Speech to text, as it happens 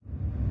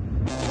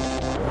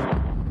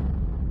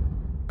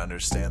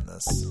understand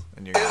this.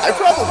 And you're I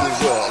probably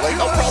will. Like,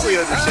 I'll probably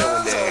understand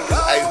one day.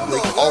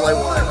 'Cause all I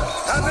want.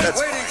 That's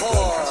waiting for.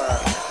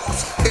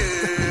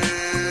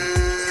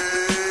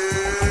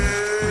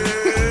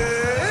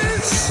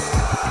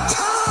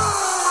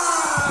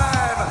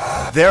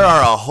 There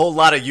are a whole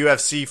lot of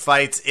UFC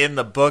fights in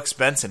the books.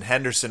 Benson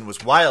Henderson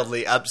was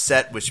wildly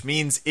upset, which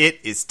means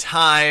it is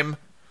time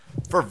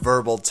for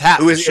Verbal Tap.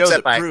 Who is he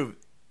upset by?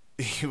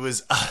 He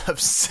was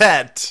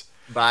upset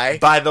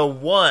By the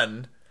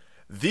one,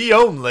 the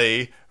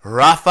only,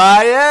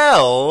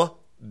 Rafael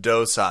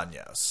Dos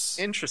Anjos.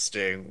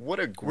 Interesting. What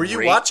a great... Were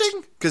you watching?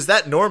 Because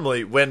that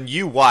normally, when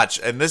you watch,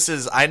 and this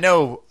is, I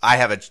know I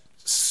have a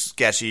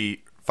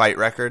sketchy fight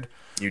record.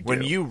 You do.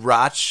 When you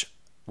watch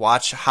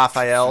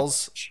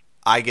Rafael's,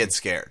 I get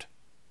scared.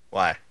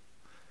 Why?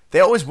 They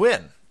always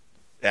win.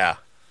 Yeah.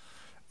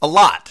 A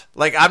lot.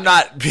 Like, I'm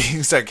not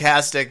being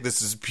sarcastic.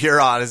 This is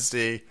pure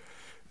honesty.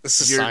 This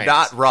is You're science.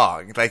 not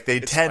wrong. Like, they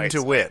tend like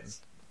to win. science.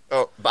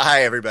 Oh,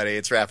 hi, everybody.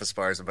 It's Rafa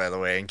Esparza, by the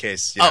way, in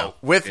case, you know.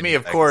 With me,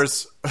 of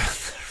course.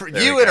 we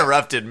You go.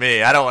 interrupted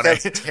me. I don't want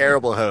That's a to.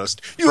 terrible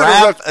host. You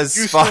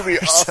threw me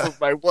off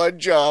of my one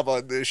job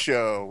on this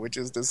show, which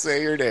is to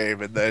say your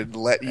name and then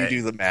let you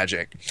do the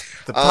magic.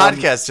 The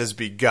podcast has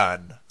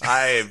begun.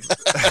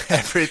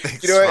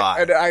 Everything's You know what?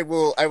 fine. And I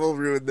will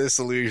ruin this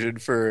illusion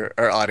for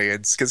our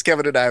audience because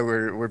Kevin and I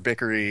were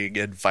bickering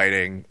and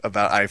fighting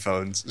about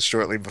iPhones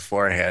shortly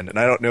beforehand, and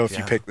I don't know if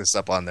you picked this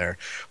up on there,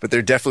 but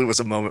there definitely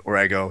was a moment where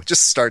I go,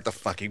 "Just start the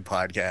fucking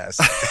podcast."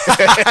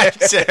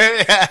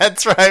 Yeah,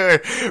 that's right.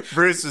 Where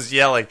Bruce was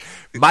yelling.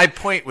 My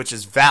point, which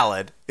is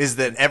valid, is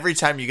that every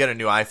time you get a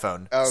new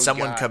iPhone,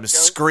 someone God. comes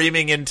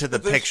screaming into the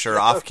picture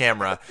off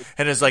camera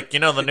and is like,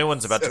 the new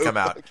one's about to come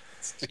out.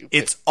 Stupid.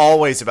 It's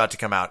always about to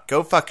come out.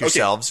 Go fuck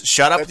yourselves.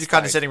 Shut up with that's your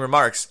condescending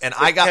remarks. And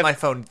I got my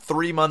phone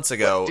 3 months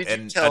ago, did you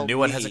and tell a new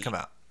one me? hasn't come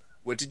out.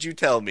 What did you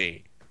tell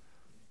me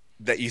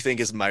that you think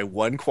is my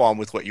one qualm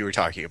with what you were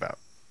talking about?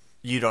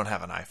 You don't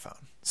have an iPhone,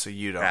 so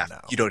you don't Raph,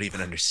 know. you don't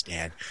even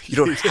understand. You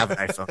don't have an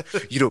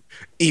iPhone. You don't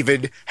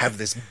even have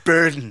this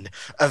burden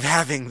of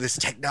having this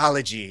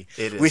technology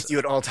It is- with you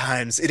at all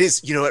times. It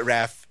is, you know what,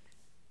 Raph?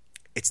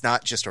 It's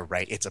not just a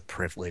right, it's a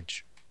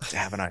privilege to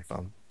have an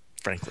iPhone,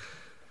 frankly.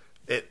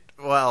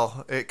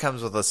 It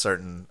comes with a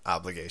certain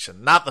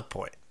obligation. Not the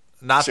point.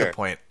 Not Sure. the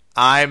point.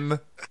 I'm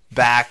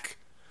back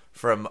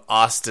from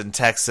Austin,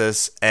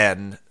 Texas,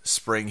 and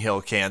Spring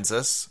Hill,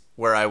 Kansas,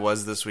 where I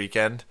was this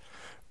weekend.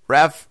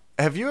 Raph,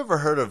 have you ever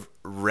heard of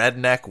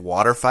redneck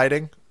water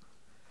fighting?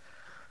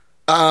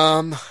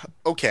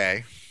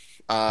 Okay.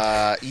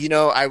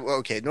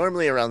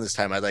 Normally around this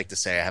time I'd like to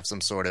say I have some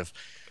sort of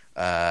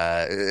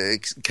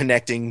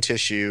connecting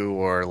tissue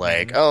or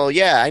like, oh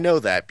yeah, I know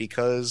that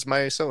because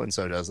my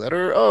so-and-so does that,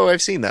 or oh,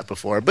 I've seen that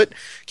before. But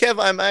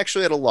Kev, I'm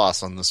actually at a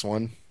loss on this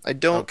one. I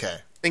don't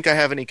think I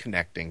have any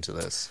connecting to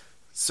this.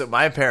 So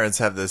my parents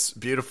have this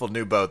beautiful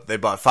new boat they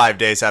bought 5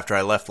 days after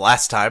I left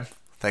last time.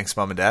 Thanks,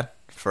 Mom and Dad,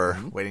 for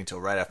waiting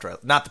till right after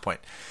not the point.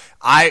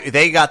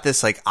 They got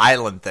this like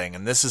island thing,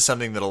 and this is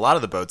something that a lot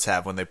of the boats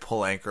have when they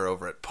pull anchor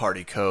over at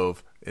Party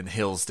Cove in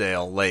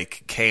Hillsdale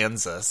Lake,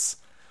 Kansas.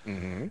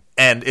 Mm-hmm.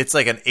 And it's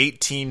like an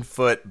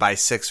 18-foot by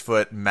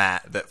 6-foot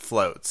mat that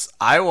floats.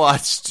 I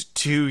watched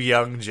two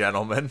young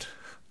gentlemen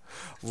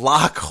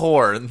lock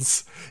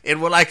horns in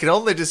what I can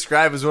only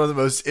describe as one of the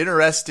most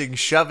interesting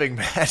shoving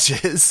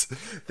matches.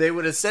 They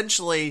would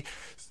essentially,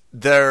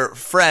 their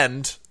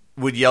friend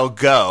would yell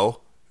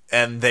go,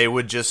 and they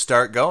would just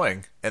start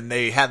going. And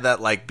they had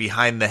that like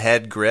behind the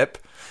head grip,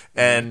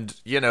 and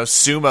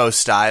sumo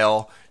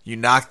style. You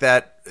knock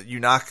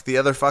the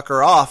other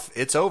fucker off,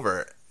 it's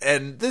over.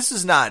 And this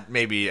is not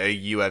maybe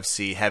a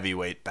UFC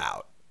heavyweight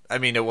bout. I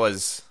mean, it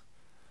was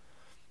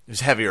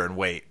heavier in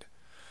weight,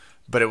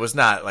 but it was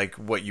not like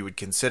what you would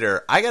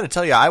consider. I got to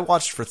tell you, I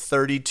watched for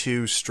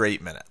 32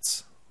 straight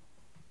minutes.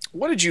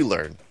 What did you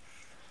learn?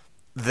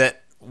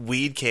 That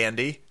weed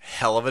candy,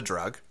 hell of a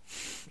drug,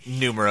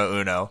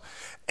 numero uno,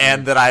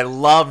 and that I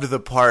loved the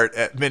part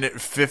at minute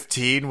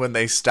 15 when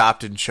they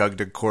stopped and chugged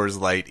a Coors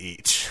Light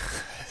each.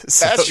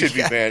 That should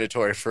be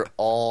mandatory for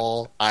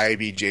all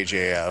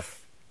IBJJF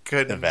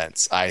Couldn't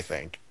events, I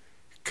think.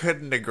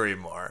 Couldn't agree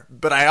more.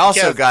 But I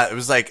also it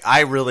was like,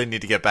 I really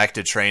need to get back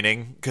to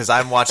training because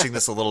I'm watching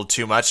this a little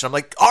too much. And I'm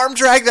like, arm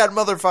drag that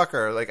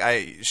motherfucker. Like,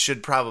 I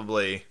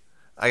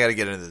got to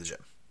get into the gym.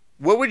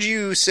 What would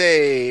you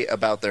say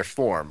about their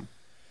form?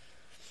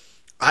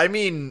 I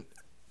mean,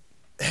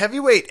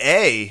 heavyweight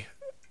A,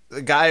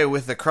 the guy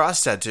with the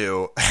cross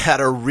tattoo, had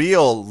a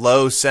real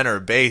low center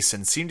base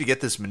and seemed to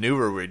get this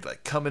maneuver where he'd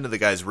like come into the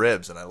guy's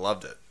ribs, and I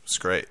loved it. It was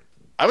great.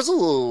 I was a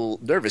little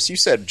nervous. You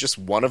said just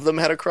one of them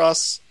had a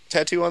cross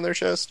tattoo on their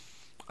chest?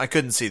 I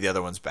couldn't see the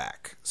other one's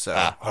back, so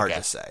hard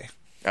to say.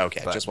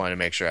 Okay, But- just wanted to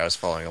make sure I was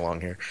following along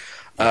here.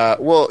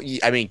 Well,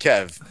 I mean,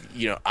 Kev,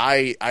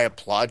 I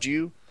applaud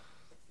you.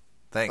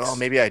 Thanks. Oh,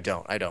 maybe I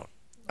don't. I'm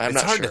it's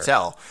not hard sure. to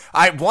tell.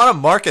 I want to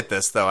market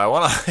this though. I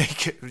want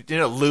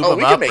to lube them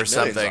we up can make or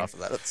something. off of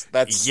that.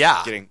 That's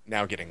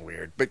getting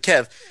weird. But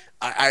Kev,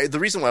 the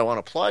reason why I want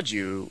to applaud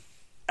you,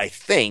 I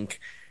think,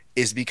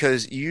 is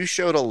because you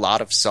showed a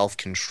lot of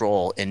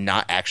self-control in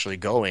not actually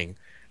going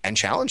and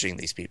challenging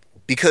these people.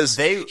 Because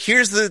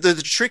here's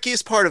the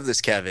trickiest part of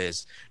this, Kev,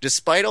 is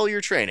despite all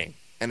your training,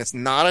 and it's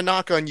not a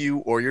knock on you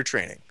or your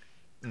training,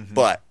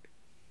 but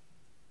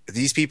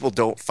these people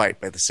don't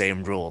fight by the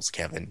same rules,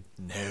 Kevin.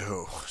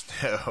 No.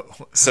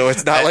 So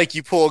it's not like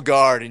you pull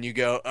guard and you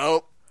go,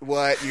 oh,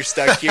 what? You're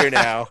stuck here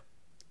now.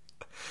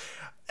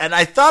 And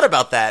I thought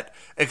about that,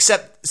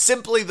 except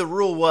simply the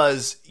rule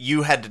was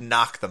you had to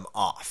knock them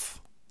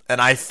off.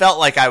 And I felt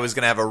like I was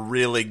going to have a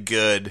really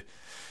good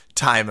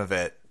time of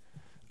it.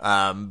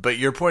 But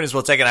your point is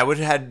well taken. I would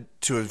have had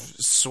to have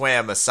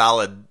swam a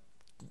solid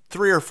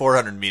 300 or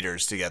 400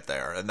 meters to get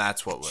there, and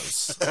that's what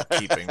was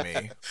keeping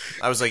me.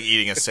 I was like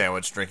eating a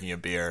sandwich, drinking a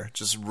beer,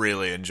 just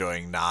really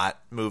enjoying not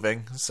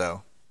moving.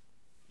 So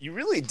you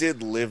really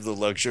did live the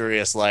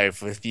luxurious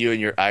life with you and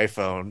your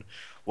iPhone,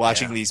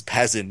 watching these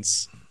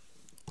peasants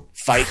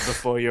fight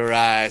before your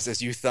eyes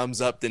as you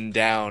thumbs up and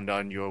down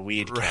on your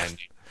weed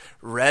candy.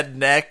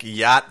 Redneck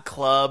yacht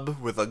club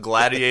with a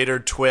gladiator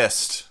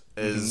twist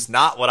is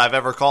not what I've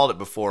ever called it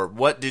before.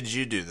 What did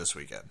you do this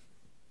weekend?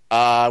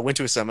 I went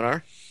to a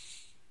seminar.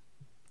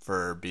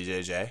 For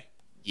BJJ?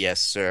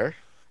 Yes, sir.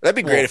 That'd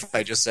be great if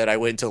I just said I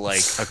went to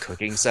like a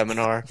cooking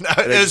seminar. No,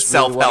 it was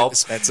self-help.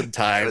 Spend some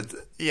time.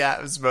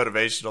 It was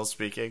motivational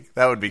speaking.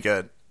 That would be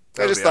good.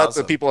 I just thought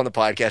the people on the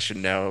podcast should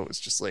know. It was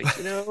just like,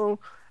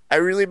 I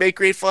really make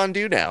great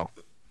fondue now.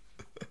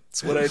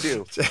 That's what I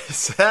do.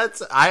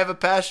 I have a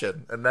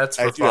passion, and that's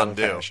for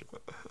fondue.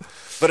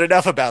 But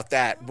enough about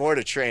that. More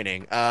to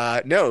training.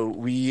 No,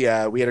 we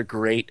had a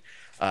great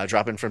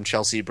drop-in from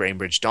Chelsea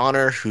Brainbridge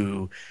Donner,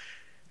 who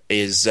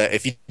is,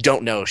 if you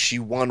don't know, she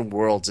won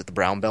Worlds at the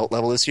brown belt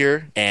level this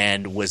year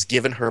and was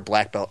given her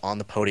black belt on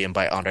the podium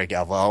by Andre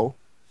Galvao.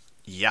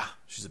 Yeah.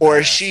 She's a or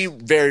badass. she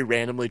very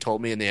randomly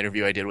told me in the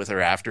interview I did with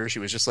her after, she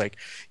was just like,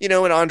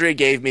 when Andre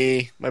gave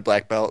me my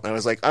black belt, and I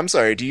was like, I'm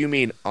sorry, do you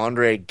mean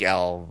Andre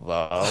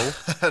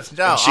Galvao?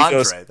 No, she Andre.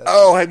 goes,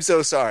 oh, I'm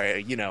so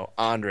sorry.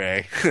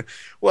 Andre.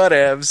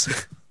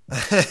 Whatevs.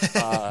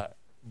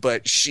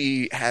 But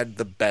she had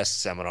the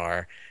best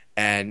seminar.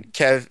 And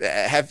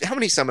Kev, how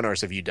many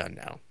seminars have you done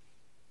now?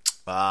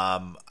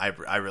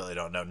 I really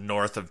don't know.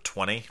 North of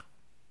 20?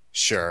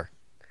 Sure.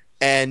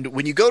 And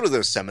when you go to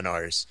those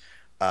seminars,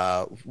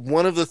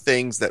 one of the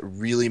things that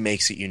really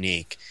makes it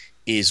unique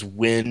is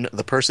when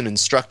the person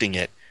instructing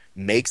it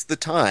makes the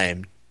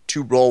time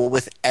to roll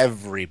with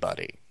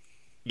everybody.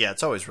 Yeah,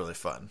 it's always really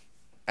fun.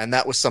 And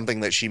that was something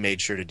that she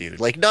made sure to do.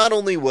 Like, not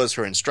only was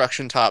her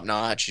instruction top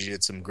notch, she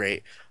did some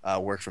great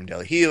work from De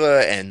La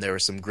Riva, and there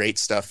was some great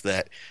stuff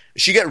that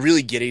she got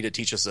really giddy to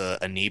teach us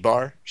a knee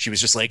bar. She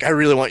was just like, I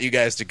really want you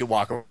guys to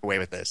walk away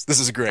with this. This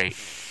is great.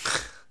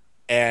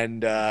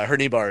 And her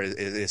knee bar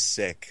is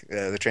sick.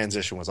 The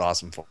transition was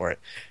awesome for it.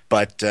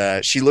 But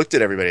she looked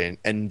at everybody,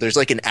 and there's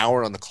like an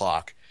hour on the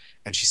clock,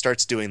 and she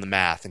starts doing the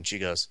math, and she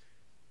goes,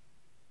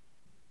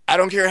 I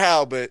don't care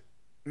how, but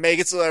make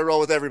it so that I roll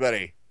with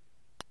everybody.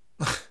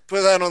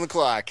 Put that on the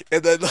clock.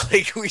 And then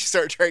we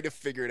start trying to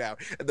figure it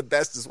out. And the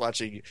best is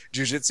watching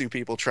jiu-jitsu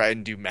people try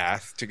and do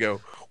math to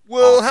go,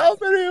 well, how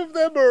many of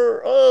them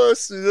are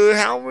us?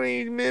 How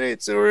many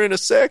minutes are in a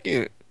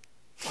second?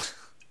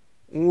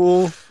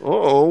 Well,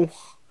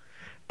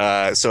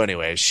 so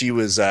anyway, she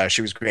was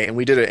great, and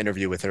we did an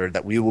interview with her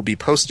that we will be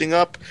posting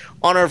up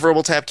on our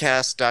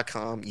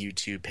verbaltapcast.com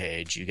YouTube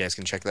page. You guys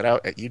can check that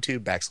out at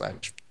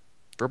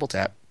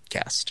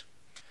YouTube/verbaltapcast.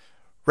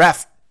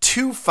 Ref,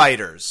 2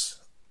 fighters,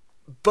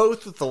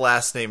 both with the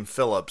last name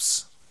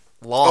Phillips,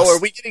 lost. Oh, are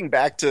we getting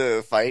back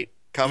to fight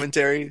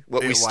commentary?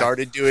 What we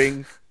started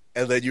doing?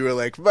 And then you were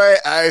like, my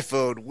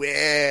iPhone,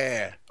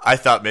 where? I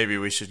thought maybe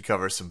we should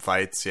cover some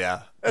fights,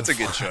 yeah. That's a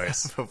good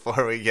choice.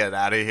 Before we get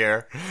out of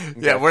here. Okay.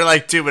 Yeah, we're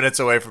like 2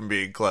 minutes away from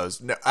being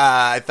closed. No,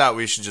 I thought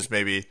we should just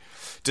maybe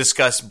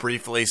discuss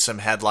briefly some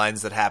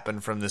headlines that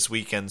happened from this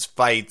weekend's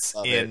fights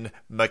in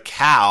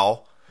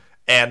Macau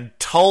and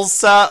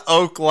Tulsa,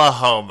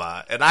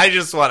 Oklahoma. And I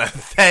just want to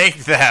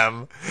thank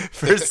them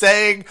for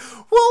saying,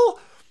 well,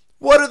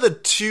 what are the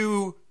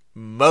 2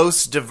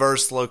 most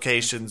diverse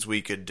locations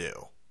we could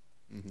do?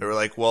 They were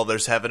like, well,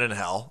 there's heaven and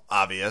hell,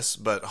 obvious,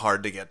 but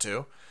hard to get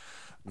to.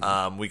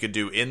 We could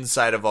do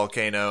inside a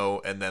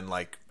volcano and then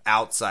like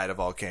outside a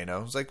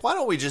volcano. It's like, why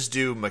don't we just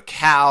do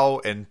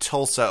Macau and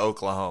Tulsa,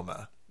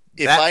 Oklahoma?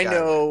 If I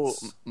know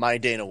my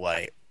Dana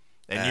White,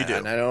 and you do,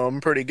 and I know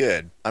I'm pretty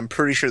good, I'm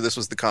pretty sure this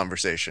was the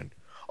conversation.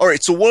 All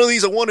right, so one of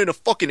these I want in a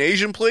fucking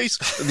Asian place,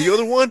 and the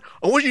other one,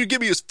 I want you to get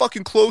me as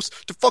fucking close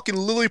to fucking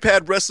lily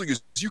pad wrestling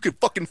as you can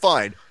fucking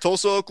find.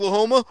 Tulsa,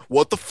 Oklahoma?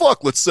 What the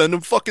fuck? Let's send them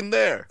fucking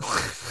there.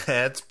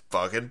 That's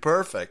fucking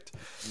perfect.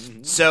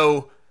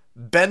 So,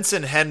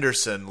 Benson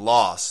Henderson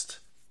lost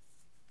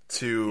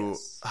to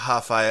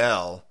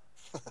Rafael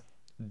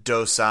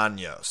Dos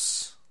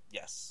Anjos.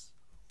 Yes.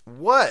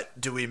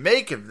 What do we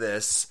make of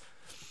this?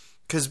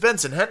 Because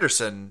Benson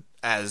Henderson,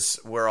 as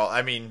we're all,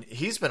 I mean,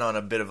 he's been on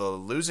a bit of a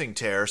losing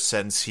tear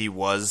since he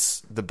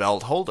was the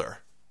belt holder.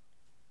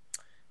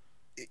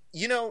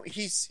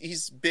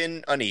 He's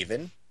been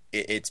uneven.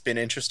 it's been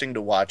interesting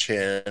to watch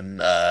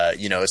him,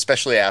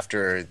 especially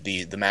after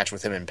the match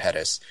with him and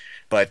Pettis.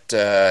 But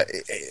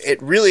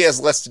it really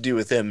has less to do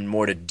with him,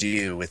 more to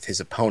do with his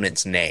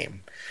opponent's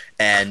name.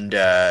 And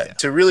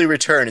to really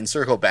return and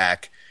circle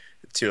back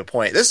to a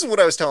point, this is what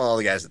I was telling all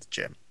the guys at the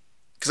gym.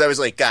 Because I was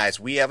like, guys,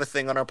 we have a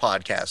thing on our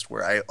podcast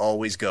where I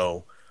always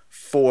go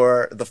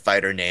for the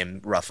fighter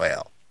named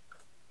Raphael.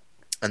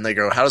 And they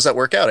go, how does that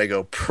work out? I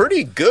go,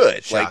 pretty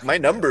good. Shocking. Like, my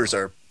numbers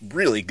are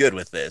really good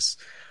with this.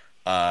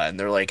 And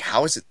they're like,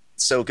 how is it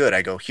so good?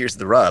 I go, here's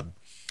the rub.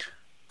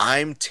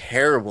 I'm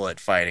terrible at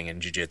fighting in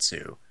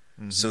jiu-jitsu.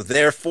 Mm-hmm. So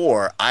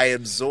therefore, I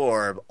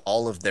absorb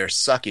all of their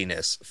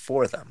suckiness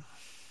for them.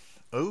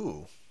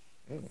 Ooh.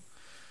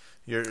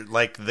 You're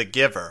like the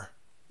giver.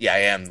 Yeah, I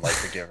am like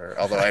the giver,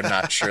 although I'm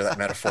not sure that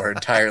metaphor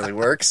entirely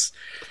works.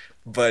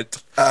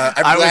 But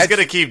I was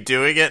going to keep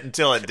doing it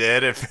until it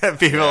did. If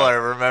people are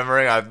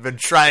remembering, I've been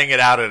trying it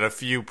out in a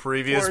few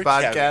previous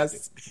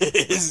podcasts.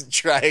 Is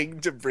trying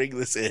to bring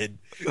this in.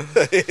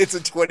 It's a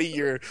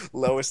 20-year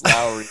Lois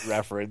Lowry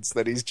reference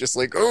that he's just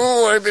like,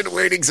 oh, I've been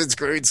waiting since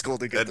grade school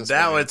to get this. And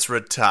now it's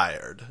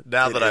retired.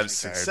 Now that I've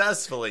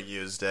successfully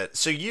used it.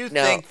 So you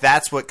think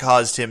that's what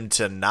caused him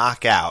to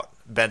knock out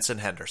Benson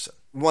Henderson?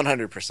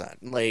 100%.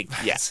 Like,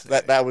 yes,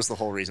 that was the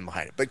whole reason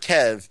behind it. But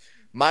Kev,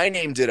 my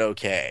name did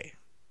okay.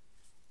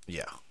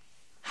 Yeah.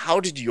 How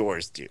did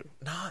yours do?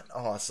 Not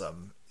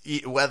awesome.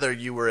 Whether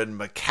you were in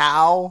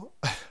Macau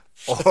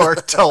or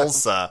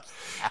Tulsa,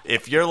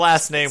 if your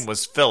last name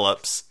was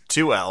Phillips,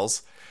 2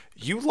 L's,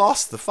 you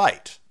lost the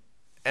fight.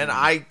 And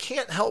I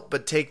can't help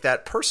but take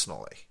that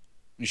personally.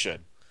 You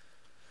should.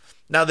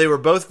 Now, they were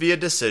both via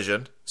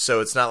decision,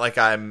 so it's not like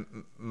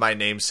my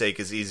namesake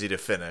is easy to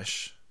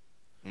finish.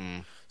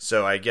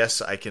 So I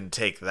guess I can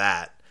take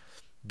that.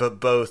 But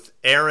both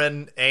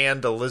Aaron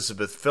and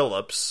Elizabeth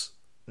Phillips,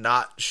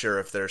 not sure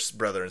if they're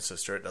brother and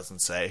sister, it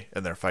doesn't say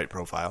in their fight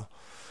profile.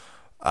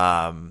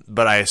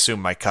 But I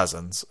assume my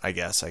cousins, I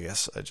guess I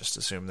just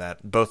assume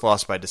that. Both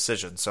lost by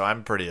decision, so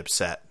I'm pretty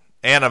upset.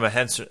 And I'm a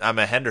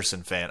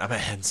Henderson fan. I'm a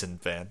Henderson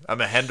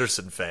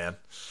fan.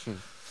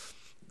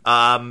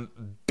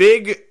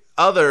 Big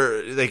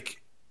other,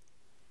 like,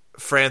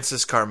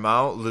 Francis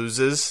Carmau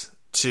loses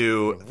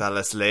to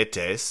Thales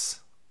Leites.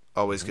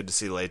 Always good to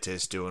see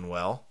Leites doing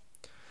well.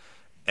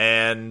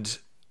 And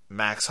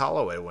Max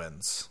Holloway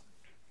wins.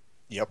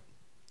 Yep.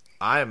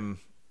 I'm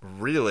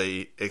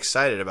really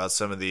excited about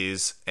some of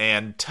these.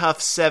 And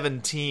Tough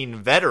 17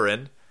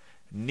 veteran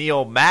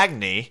Neil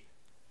Magny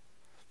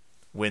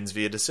wins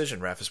via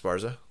decision, Rafa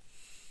Esparza.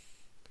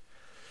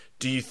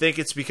 Do you think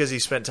it's because he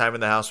spent time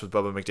in the house with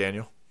Bubba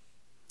McDaniel?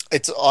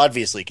 It's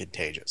obviously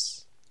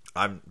contagious.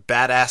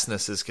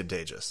 Badassness is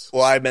contagious.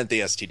 Well, I meant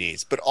the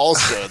STDs, but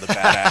also the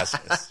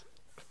badassness.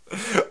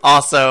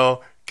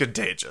 Also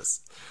contagious.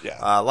 Yeah.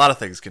 A lot of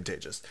things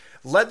contagious.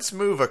 Let's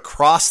move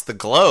across the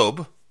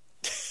globe.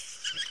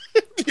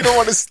 You don't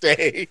want to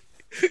stay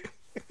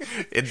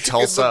in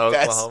Tulsa,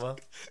 Oklahoma.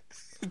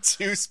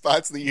 2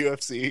 spots the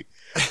UFC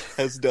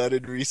has done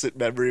in recent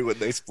memory when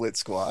they split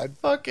squad.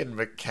 Fucking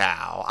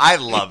Macau. I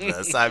love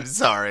this. I'm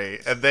sorry.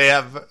 And they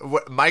have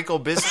Michael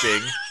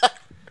Bisping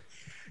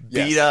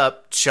beat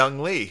up Chung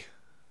Lee.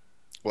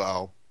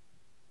 Well,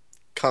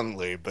 Kung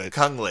Lee, but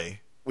Kung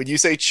Lee. When you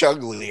say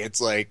Chung Lee, it's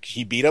like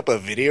he beat up a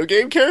video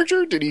game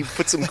character? Did he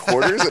put some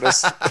quarters in a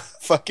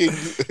fucking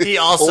He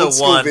also old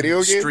school won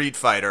video game? Street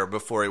Fighter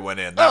before he went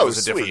in. That was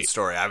a different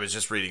story. I was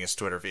just reading his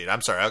Twitter feed. I'm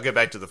sorry. I'll get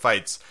back to the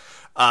fights.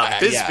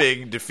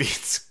 Bisping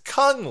defeats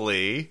Kung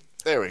Lee.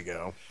 There we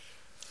go.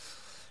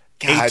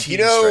 God,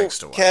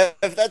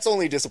 Kev, that's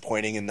only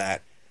disappointing in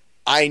that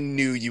I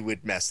knew you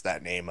would mess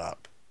that name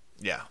up.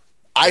 Yeah.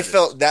 I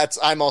felt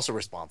I'm also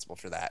responsible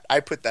for that. I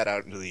put that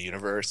out into the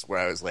universe where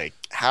I was like,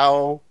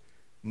 how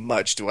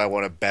much do I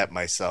want to bet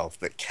myself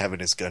that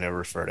Kevin is going to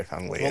refer to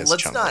Kung Lee as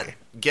Chung Lee? Let's not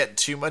get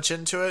too much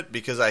into it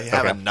because I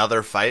have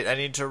another fight I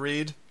need to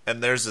read,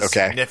 and there's a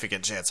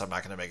significant chance I'm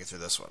not going to make it through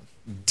this one.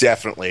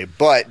 Definitely.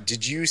 But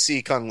did you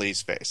see Kung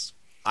Lee's face?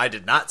 I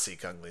did not see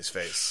Kung Lee's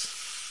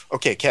face.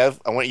 Okay, Kev,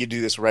 I want you to do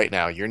this right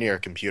now. You're near a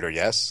computer,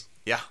 yes?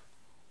 Yeah.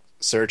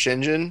 Search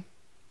engine.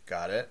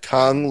 Got it.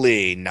 Kung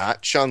Lee,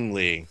 not Chung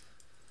Lee.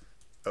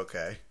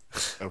 Okay.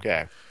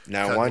 Okay.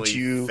 Now Kung I want Lee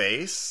you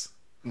face?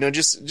 No,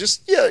 just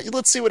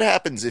let's see what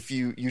happens if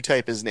you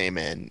type his name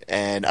in.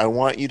 And I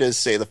want you to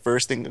say the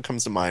first thing that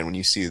comes to mind when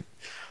you see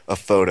a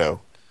photo.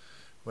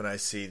 When I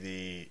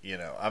see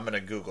I'm going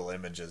to Google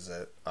images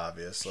it,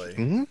 obviously.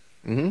 Mm-hmm.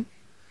 Mm-hmm.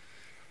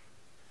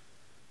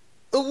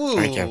 Ooh.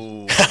 Right,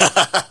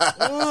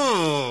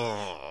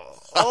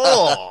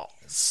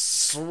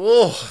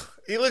 Ooh.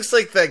 He looks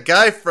like that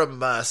guy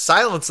from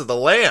Silence of the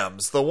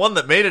Lambs, the one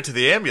that made it to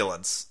the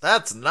ambulance.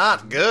 That's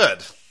not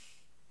good.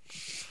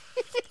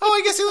 Oh,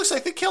 I guess he looks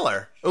like the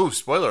killer. Ooh,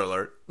 spoiler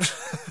alert.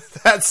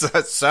 That's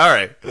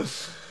sorry.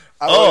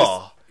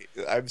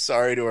 I'm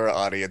sorry to our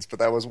audience, but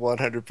that was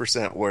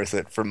 100% worth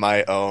it for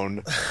my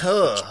own.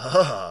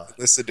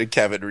 Listen to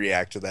Kevin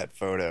react to that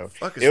photo.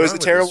 It was a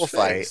terrible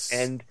fight,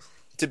 and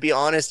to be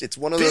honest, it's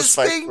one of those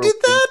fights. Bisping did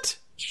that?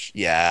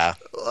 Yeah.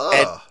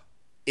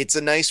 it's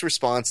a nice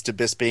response to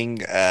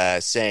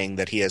Bisping saying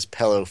that he has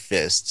pillow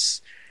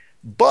fists.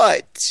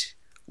 But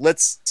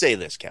let's say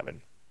this,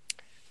 Kevin.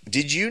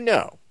 Did you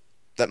know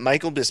that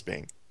Michael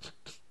Bisping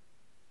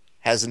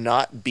has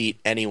not beat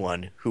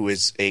anyone who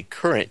is a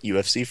current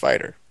UFC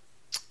fighter?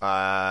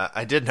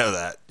 I did know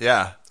that.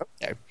 Yeah.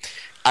 Okay.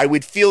 I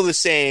would feel the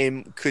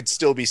same could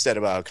still be said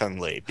about Kung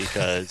Lee,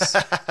 because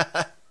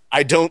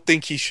I don't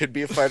think he should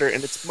be a fighter.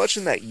 And it's much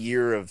in that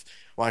year of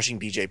watching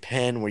BJ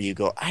Penn where you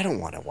go, I don't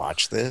want to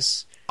watch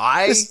this.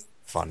 This is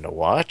fun to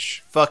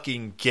watch.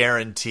 Fucking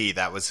guarantee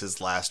that was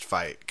his last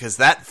fight, because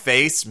that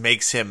face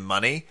makes him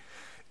money,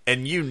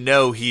 and you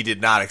know he did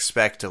not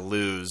expect to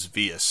lose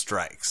via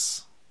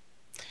strikes.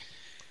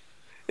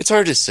 It's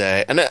hard to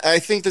say. And I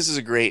think this is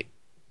a great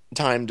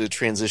time to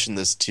transition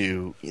this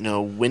to,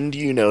 when do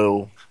you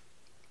know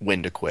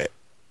when to quit?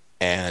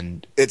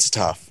 And it's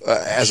tough.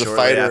 As a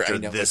fighter, after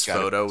this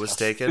photo was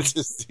taken.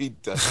 He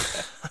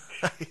does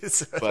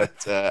that.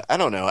 But I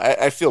don't know.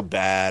 I feel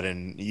bad,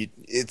 and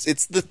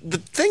it's the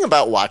thing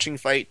about watching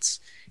fights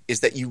is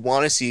that you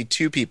want to see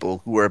two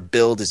people who are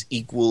billed as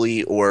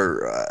equally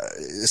or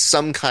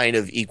some kind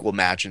of equal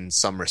match in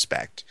some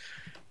respect.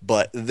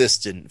 But this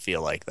didn't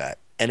feel like that,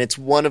 and it's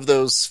one of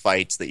those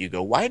fights that you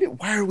go, why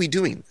are we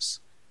doing this?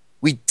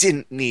 We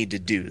didn't need to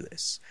do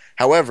this.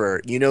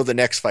 However, the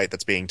next fight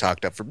that's being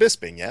talked up for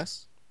Bisping,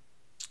 yes?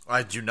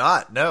 I do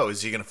not know.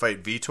 Is he going to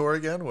fight Vitor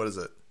again? What is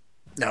it?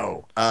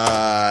 No.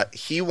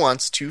 He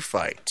wants to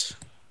fight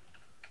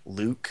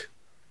Luke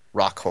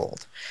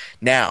Rockhold.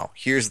 Now,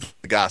 here's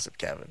the gossip,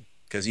 Kevin.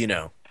 Because,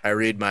 I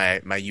read my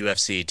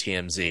UFC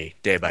TMZ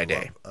day by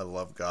day. I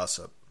love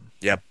gossip.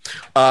 Yep.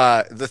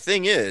 The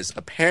thing is,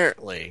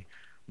 apparently,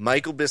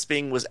 Michael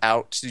Bisping was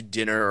out to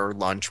dinner or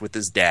lunch with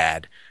his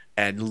dad,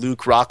 and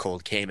Luke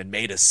Rockhold came and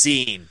made a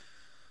scene.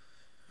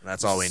 And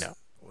that's all we know.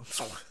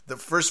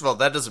 First of all,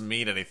 that doesn't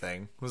mean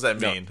anything. What does that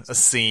mean? A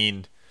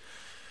scene.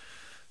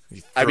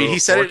 He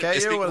said it in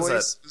Bisping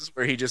voice,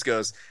 where he just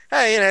goes,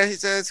 "Hey, he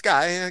said, this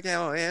guy,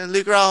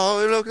 Luke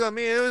Rockhold, look at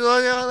me,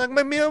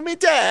 like my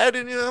dad,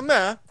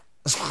 and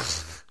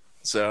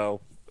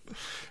So,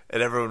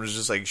 and everyone was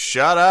just like,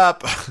 "Shut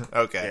up."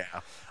 Okay.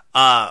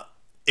 Yeah.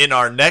 In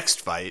our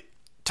next fight,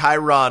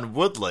 Tyron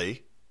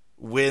Woodley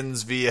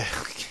wins via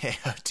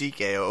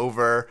TKO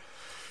over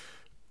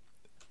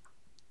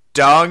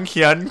Dong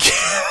Hyun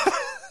Kim.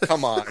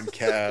 Come on,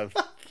 Kev.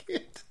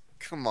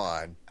 Come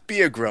on.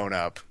 Be a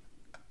grown-up.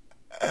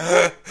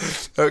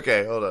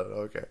 Okay, hold on.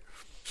 Okay.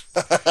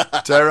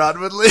 Tyron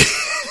Woodley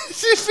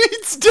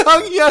defeats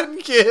Dong Hyun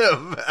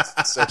Kim.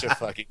 Such a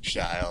fucking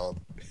child.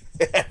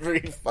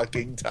 Every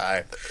fucking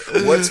time.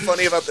 What's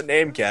funny about the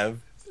name, Kev?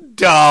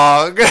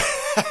 Dog.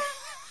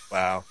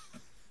 Wow.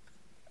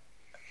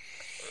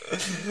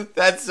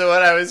 That's the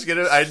one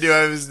I knew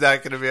I was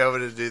not going to be able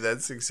to do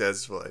that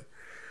successfully.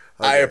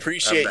 Okay, I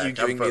appreciate you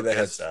giving me the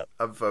heads up.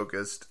 I'm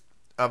focused.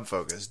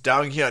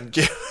 Dong Hyun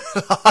Kim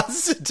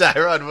lost to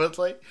Tyron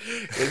Woodley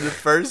in the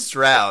first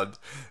round.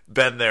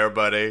 Been there,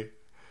 buddy.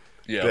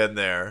 Yeah. Been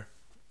there.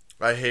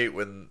 I hate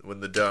when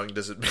the Dong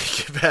doesn't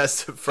make it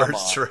past the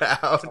first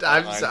round.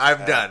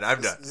 I'm done. I'm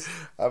done.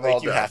 I'm all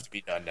done. You have to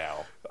be done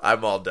now.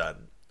 I'm all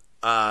done.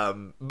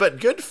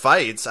 But good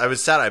fights. I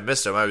was sad I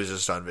missed them. I was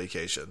just on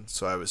vacation,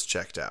 so I was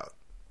checked out.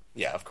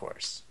 Yeah, of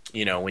course.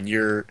 When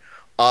you're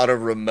on a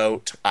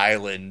remote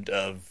island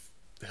of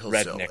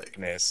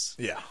redneckness.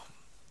 Yeah.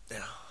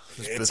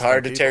 It's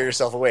hard to tear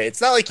yourself away.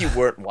 It's not like you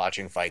weren't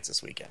watching fights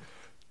this weekend.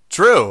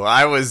 True.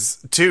 I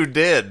was tuned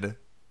in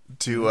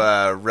to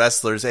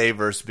wrestlers A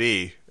versus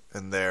B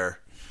and their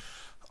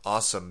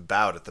awesome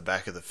bout at the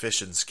back of the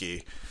fishing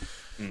ski.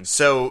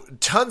 So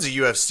tons of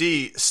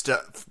UFC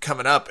stuff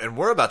coming up, and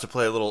we're about to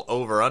play a little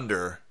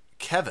over-under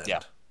Kevin.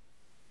 Yeah.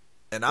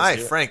 And I,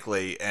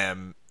 frankly,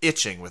 am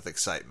itching with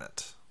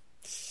excitement.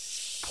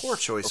 Poor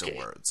choice of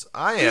words.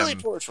 Really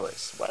poor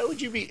choice. Why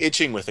would you be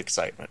itching with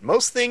excitement?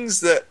 Most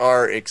things that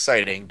are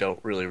exciting don't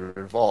really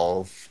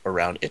revolve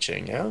around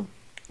itching, yeah?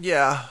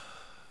 Yeah.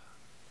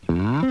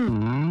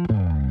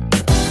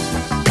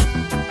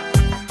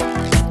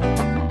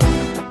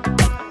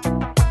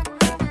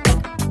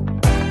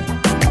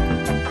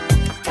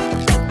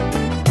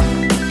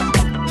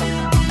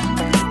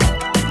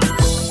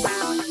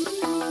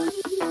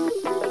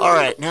 All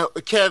right. Now,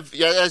 Kev,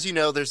 as you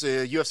know, there's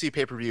a UFC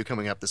pay-per-view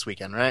coming up this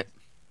weekend, right?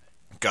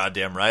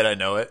 Goddamn right I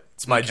know it.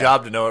 It's my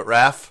job to know it,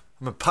 Raph.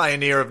 I'm a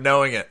pioneer of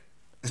knowing it.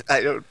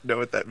 I don't know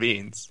what that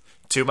means.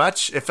 Too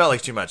much? It felt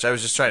like too much. I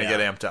was just trying to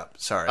get amped up.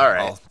 Sorry. All right.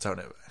 I'll tone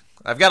it.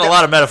 I've got a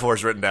lot of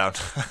metaphors written down.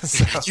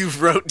 So. You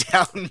wrote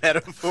down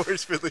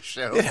metaphors for the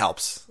show? It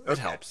helps. It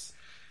helps.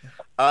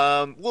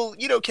 Well,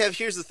 Kev,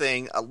 here's the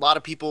thing. A lot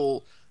of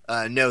people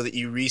know that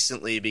you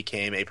recently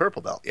became a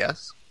purple belt,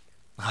 yes?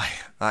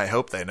 I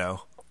hope they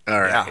know. All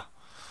right.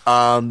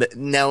 Yeah.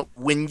 Now,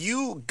 when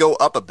you go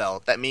up a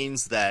belt, that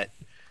means that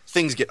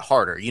things get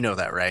harder. You know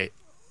that, right?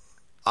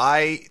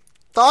 I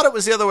thought it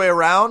was the other way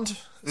around.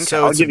 Okay,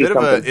 so it's a bit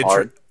of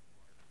an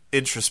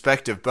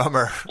introspective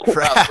bummer.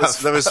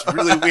 That was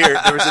really weird.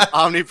 There was an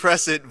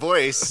omnipresent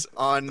voice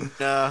on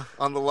the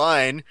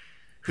line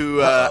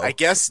who I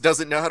guess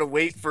doesn't know how to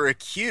wait for a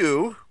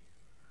cue.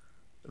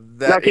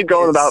 Keep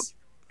going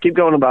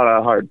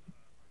about hard.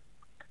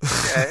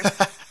 Okay.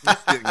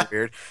 That's getting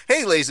weird.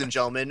 Hey, ladies and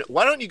gentlemen,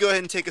 why don't you go ahead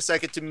and take a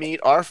second to meet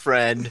our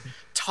friend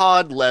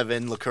Todd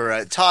Levin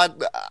Lacura.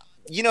 Todd,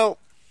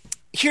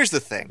 here's the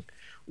thing.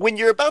 When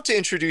you're about to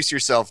introduce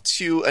yourself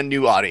to a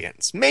new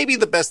audience, maybe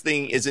the best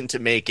thing isn't to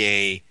make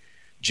a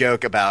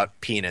joke about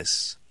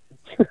penis.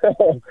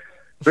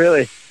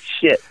 Really?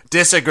 Shit.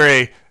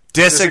 Disagree.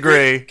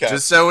 Okay.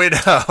 Just so we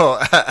know.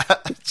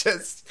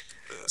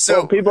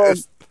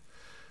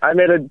 I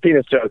made a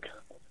penis joke.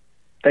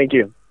 Thank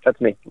you. That's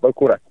me,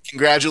 Locura.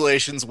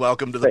 Congratulations.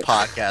 Welcome to the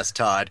podcast,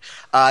 Todd.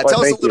 Tell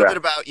us a little bit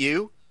about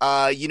you.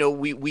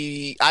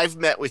 I've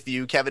met with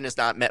you. Kevin has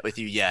not met with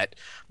you yet,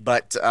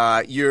 but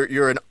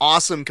you're an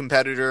awesome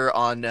competitor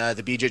on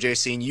the BJJ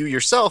scene. You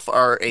yourself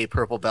are a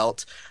purple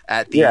belt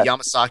at the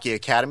Yamasaki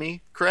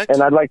Academy, correct?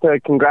 And I'd like to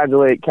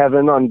congratulate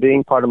Kevin on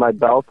being part of my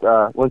belt.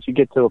 Once you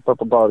get to a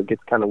purple belt, it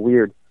gets kind of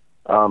weird.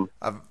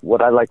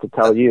 What I'd like to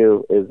tell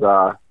you is,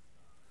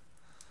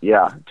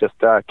 just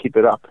keep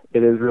it up.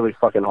 It is really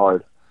fucking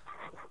hard.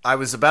 I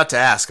was about to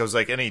ask, I was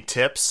like, any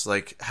tips?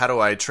 Like, how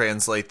do I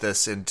translate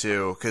this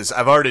into, because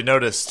I've already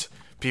noticed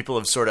people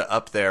have sort of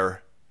upped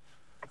their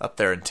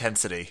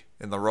intensity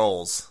in the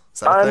roles.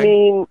 Is that a thing?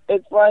 Mean,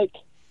 it's like,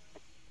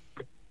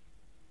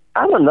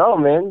 I don't know,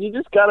 man. You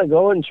just got to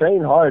go and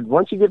train hard.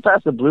 Once you get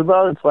past the blue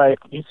belt, it's like,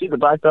 you see the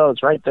black belt,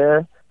 it's right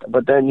there,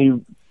 but then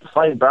you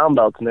fight brown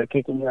belts and they're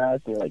kicking your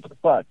ass and you're like, what the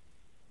fuck?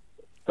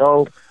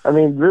 So,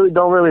 really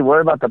don't really worry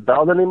about the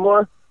belt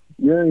anymore.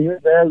 You're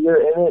there,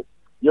 you're in it.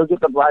 You'll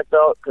get the black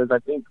belt, because I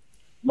think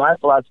my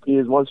philosophy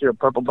is once you're a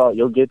purple belt,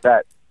 you'll get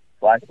that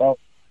black belt,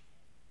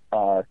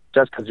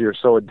 just because you're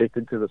so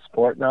addicted to the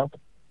sport now.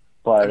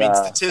 But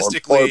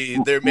statistically,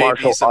 there may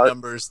be some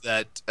numbers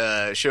that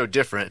show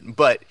different.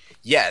 But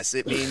yes,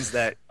 it means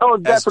that,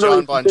 as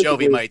John Bon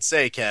Jovi might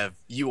say, Kev,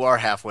 you are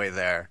halfway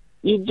there.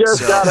 You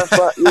just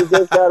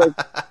gotta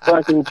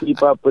fucking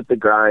keep up with the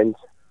grind.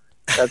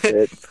 That's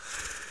it.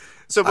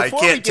 So I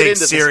can't take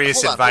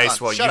serious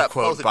advice while you up,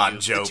 quote Bon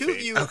Jovi. The two of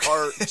you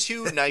are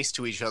too nice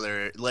to each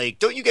other. Like,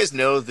 don't you guys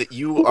know that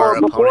you are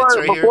opponents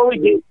here?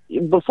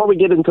 Before we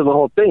get into the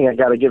whole thing, I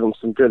got to give him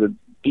some good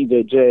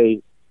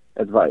BJJ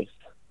advice.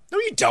 No,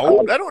 you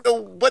don't. I don't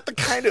know what the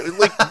kind of,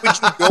 would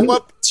you go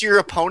up to your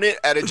opponent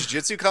at a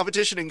jiu-jitsu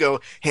competition and go,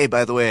 hey,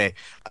 by the way,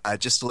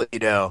 just to let you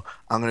know,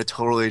 I'm going to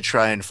totally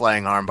try and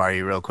flying armbar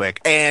you real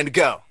quick, and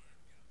go.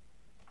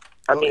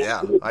 He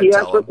has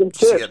certain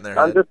tips.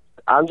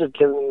 I'm just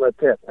giving him a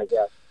tip, I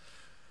guess.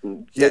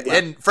 Yeah,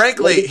 and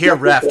frankly, here,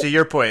 Ref, to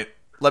your point,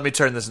 let me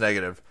turn this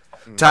negative.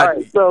 Todd,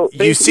 right, so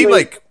you seem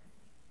like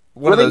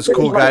one of those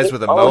cool guys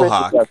with a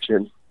mohawk.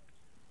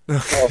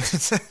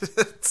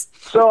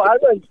 So I'm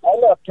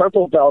a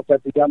purple belt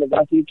at the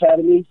Yamazaki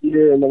Academy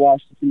here in the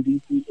Washington,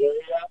 D.C.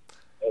 area,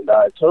 and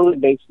it totally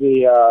makes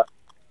me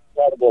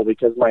incredible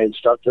because my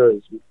instructor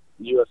is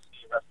UFC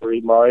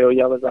referee Mario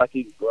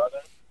Yamazaki's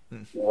brother.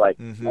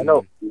 I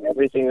know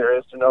everything there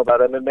is to know about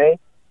MMA.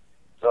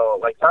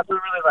 So, not to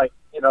really,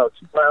 too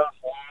far off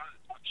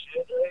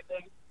shit or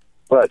anything,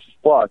 but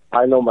fuck,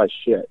 I know my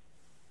shit.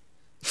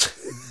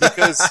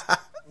 Because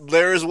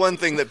there is one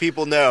thing that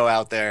people know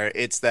out there,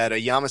 it's that a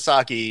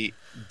Yamasaki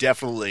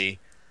definitely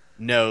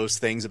knows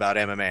things about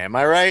MMA. Am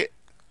I right?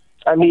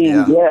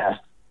 Yeah.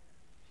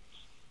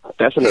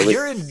 Definitely.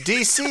 You're in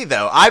D.C.,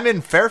 though. I'm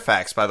in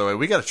Fairfax, by the way.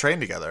 We got to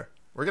train together.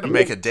 We're going to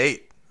make a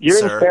date, You're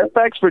in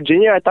Fairfax,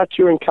 Virginia? I thought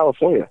you were in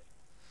California.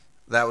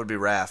 That would be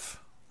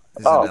Raf.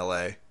 He's in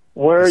L.A.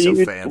 Where are you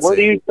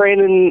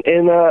training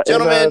in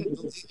Gentlemen,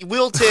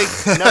 we'll take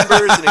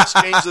numbers and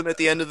exchange them at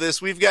the end of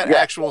this. We've got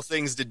actual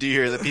things to do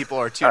here that people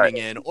are tuning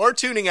in or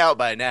tuning out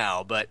by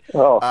now, but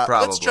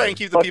let's try and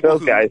keep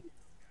the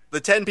the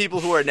 10 people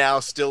who are now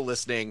still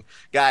listening.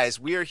 Guys,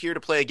 we are here to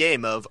play a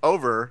game of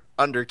Over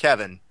Under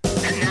Kevin.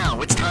 And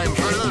now it's time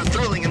for another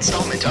thrilling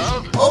installment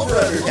of Over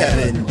Under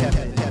Kevin.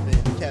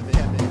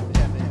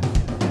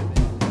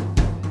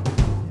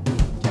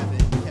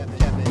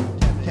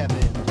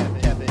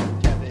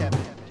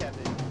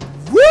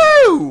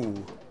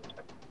 Woo!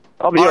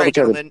 I'll be All over, right,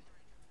 Kevin. gentlemen.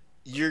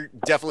 You're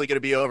definitely going to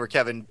be over,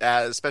 Kevin,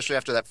 especially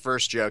after that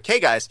first joke. Hey,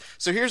 guys,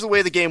 so here's the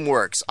way the game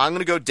works. I'm going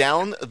to go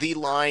down the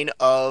line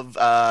of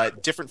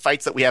different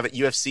fights that we have at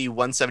UFC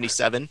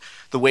 177.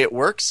 The way it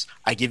works,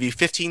 I give you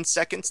 15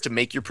 seconds to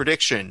make your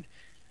prediction.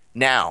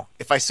 Now,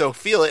 if I so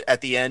feel it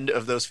at the end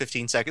of those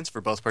 15 seconds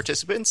for both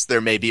participants,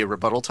 there may be a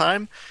rebuttal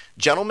time.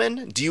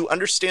 Gentlemen, do you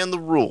understand the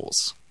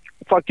rules?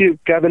 Fuck you,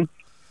 Kevin.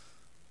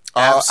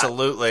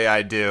 Absolutely,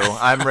 I do.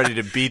 I'm ready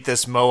to beat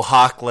this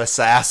mohawkless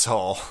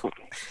asshole.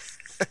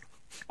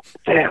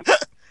 Damn.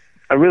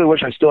 I really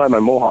wish I still had my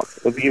mohawk.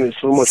 It would be even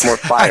so much more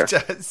fire.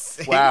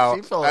 Wow.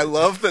 I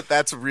love that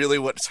that's really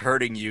what's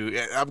hurting you.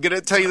 I'm going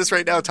to tell you this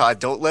right now, Todd.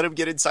 Don't let him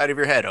get inside of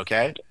your head,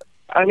 okay?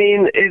 I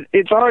mean,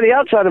 it's already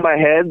outside of my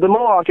head. The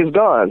mohawk is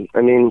gone.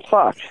 I mean,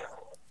 fuck.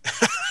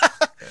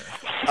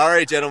 All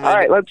right, gentlemen. All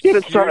right, let's get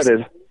it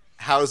started.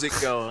 How's it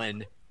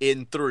going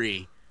in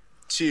 3,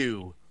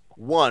 2,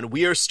 1.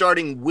 We are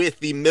starting with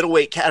the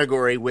middleweight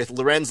category with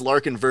Lorenz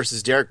Larkin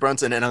versus Derek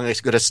Brunson, and I'm going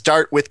to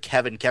start with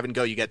Kevin. Kevin,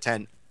 go. You get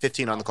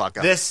 15 on the clock.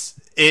 Go. This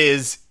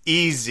is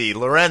easy.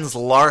 Lorenz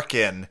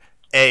Larkin,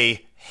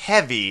 a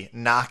heavy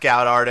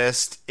knockout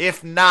artist.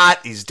 If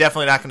not, he's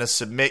definitely not going to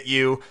submit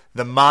you.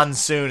 The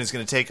Monsoon is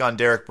going to take on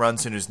Derek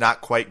Brunson, who's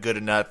not quite good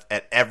enough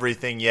at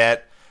everything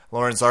yet.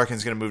 Lorenz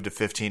Larkin's going to move to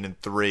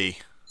 15-3.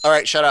 All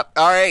right, shut up.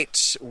 All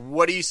right,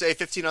 what do you say?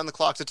 15 on the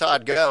clock to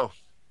Todd. Go.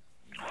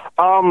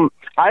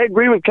 I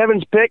agree with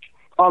Kevin's pick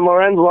on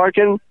Lorenz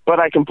Larkin, but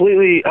I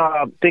completely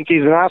think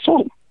he's an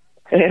asshole.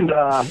 And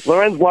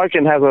Lorenz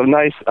Larkin has a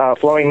nice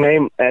flowing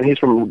name, and he's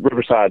from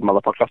Riverside,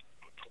 motherfucker.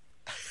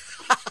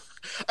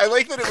 I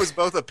like that it was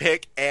both a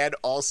pick and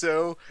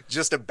also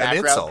just a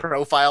background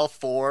profile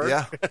for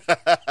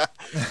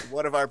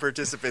one of our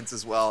participants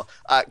as well.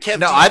 Kev,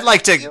 no, I'd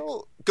like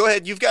to... Go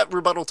ahead, you've got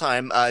rebuttal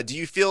time. Do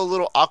you feel a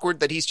little awkward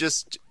that he's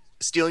just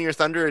stealing your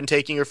thunder and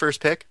taking your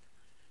first pick?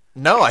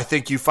 No, I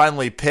think you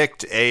finally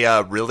picked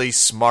a really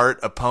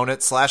smart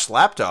opponent /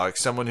 lapdog,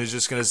 someone who's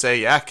just going to say,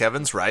 yeah,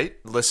 Kevin's right,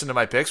 listen to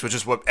my picks, which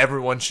is what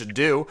everyone should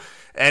do,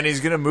 and he's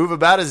going to move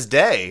about his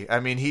day.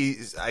 I mean,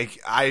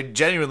 I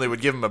genuinely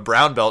would give him a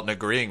brown belt and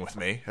agreing with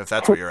me, if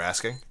that's what you're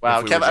asking.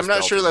 Wow, Kevin, I'm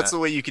not sure that's the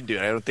way you can do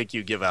it. I don't think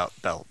you give out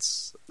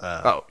belts.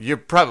 You're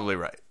probably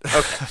right.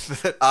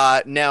 Okay.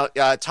 Now,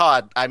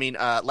 Todd,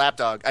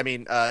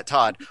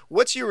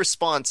 what's your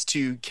response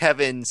to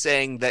Kevin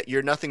saying that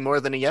you're nothing more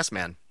than a yes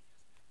man?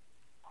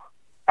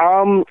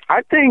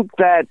 I think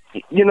that,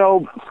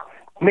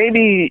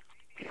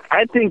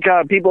 I think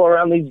people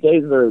around these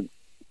days are,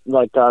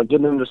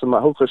 getting into some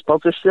hocus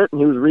pocus shit,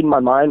 and he was reading my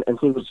mind, and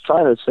he was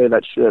trying to say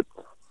that shit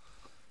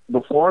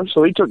before,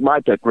 so he took my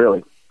pick,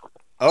 really.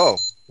 Oh,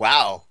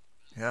 wow.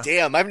 Yeah.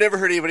 Damn, I've never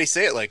heard anybody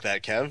say it like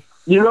that, Kev.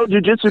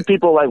 Jiu-jitsu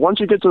people, once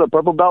you get to the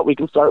purple belt, we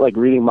can start,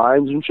 reading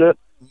minds and shit,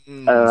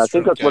 and I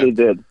think that's what he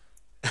did.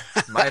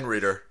 Mind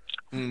reader.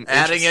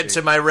 Adding it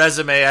to my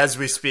resume as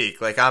we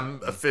speak. I'm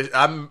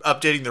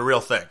updating the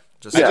real thing.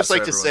 I'd just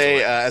like to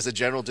say, as a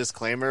general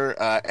disclaimer,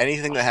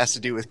 anything that has to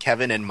do with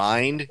Kevin and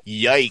mind,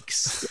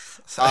 yikes.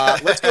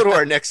 Let's go to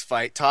our next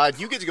fight. Todd,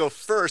 you get to go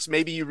first.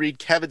 Maybe you read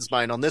Kevin's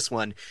mind on this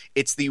one.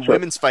 It's the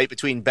women's fight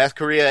between Beth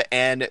Correa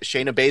and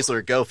Shayna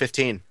Baszler. Go,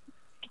 15.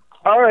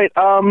 All right.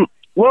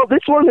 Well,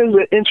 this one is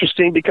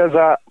interesting because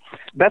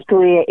Beth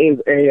Correa is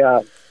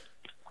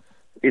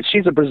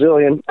she's a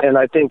Brazilian, and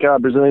I think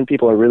Brazilian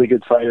people are really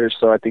good fighters,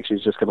 so I think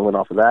she's just going to win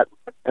off of that.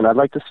 And I'd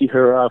like to see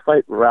her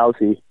fight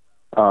Rousey.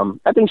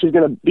 I think she's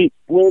going to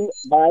win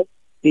by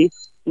the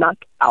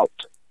knockout.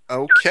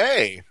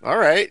 Okay. All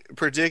right.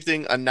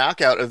 Predicting a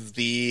knockout of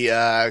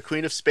the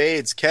Queen of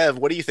Spades. Kev,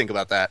 what do you think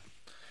about that?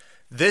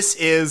 This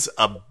is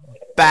a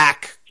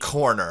back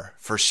corner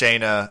for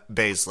Shayna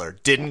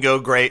Baszler. Didn't go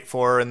great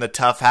for her in the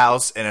Tough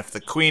House, and if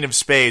the Queen of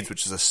Spades,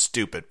 which is a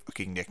stupid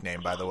fucking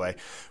nickname, by the way,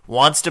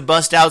 wants to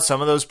bust out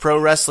some of those pro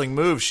wrestling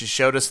moves she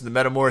showed us in the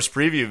Metamoris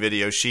preview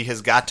video, she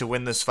has got to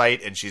win this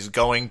fight, and she's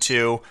going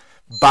to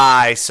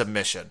by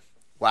submission.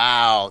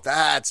 Wow,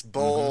 that's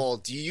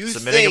bold. Do you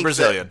think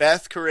that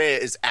Beth Correa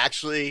is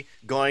actually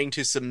going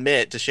to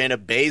submit to Shayna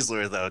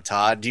Baszler, though,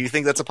 Todd? Do you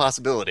think that's a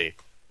possibility?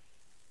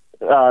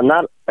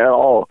 Not at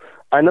all.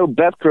 I know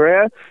Beth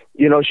Correa,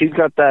 she's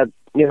got that,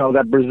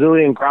 that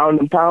Brazilian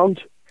ground and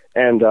pound.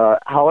 And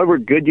however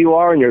good you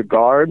are in your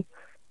guard,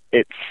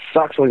 it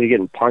sucks when you're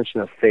getting punched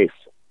in the face.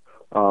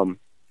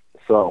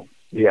 So,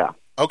 yeah.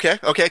 Okay,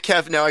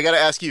 Kev, now I got to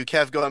ask you,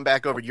 Kev, going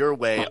back over your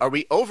way, are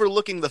we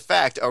overlooking the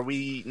fact, are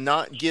we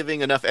not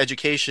giving enough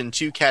education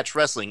to catch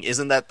wrestling?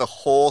 Isn't that the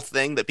whole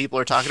thing that people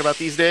are talking about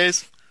these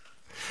days?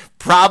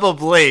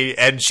 Probably,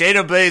 and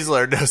Shayna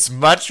Baszler knows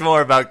much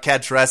more about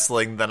catch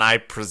wrestling than I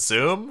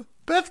presume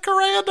Beth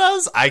Correa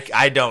does.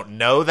 I don't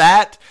know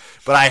that,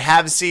 but I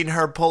have seen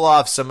her pull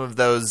off some of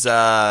those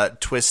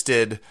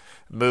twisted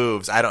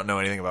moves. I don't know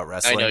anything about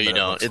wrestling. I know you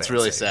don't. It's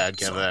really sad,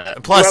 Kevin. So,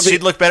 plus,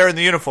 she'd look better in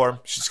the uniform.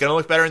 She's going to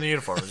look better in the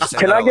uniform.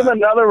 Can I give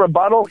another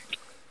rebuttal?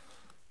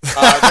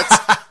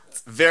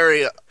 That's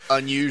very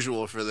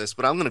unusual for this,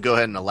 but I'm going to go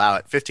ahead and allow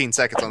it. 15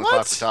 seconds on the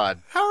clock for Todd.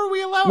 How are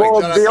we allowing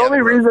Well, that? the only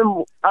reason...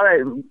 All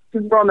right,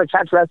 since we're on the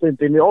catch wrestling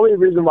thing, the only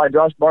reason why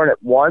Josh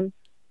Barnett won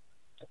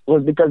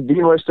was because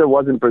Dean Lister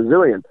wasn't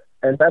Brazilian,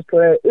 and Beth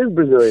Correa is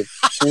Brazilian.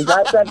 She's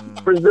got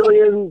that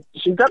Brazilian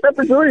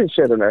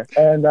shit in her,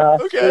 and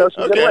she's gonna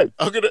win.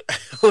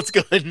 Let's go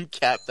ahead and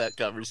cap that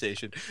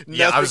conversation.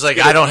 Yeah, I was like,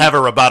 I don't have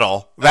a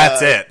rebuttal.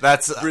 That's it.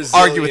 That's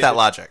argue with that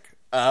logic.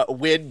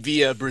 Win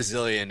via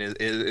Brazilian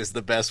is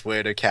the best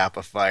way to cap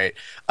a fight.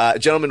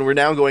 Gentlemen, we're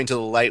now going to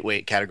the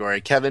lightweight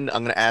category. Kevin,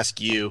 I'm going to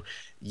ask you,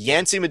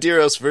 Yancy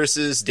Medeiros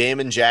versus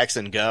Damon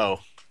Jackson.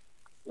 Go.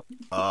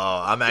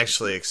 Oh, I'm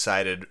actually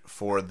excited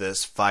for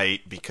this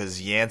fight because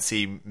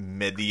Yancy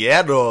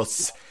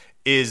Medeiros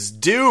is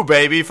due,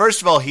 baby.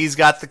 First of all, he's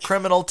got the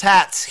criminal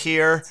tats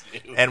here,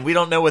 and we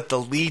don't know what the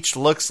leech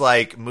looks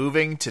like.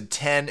 Moving to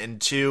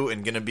 10-2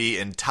 and going to be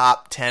in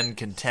top 10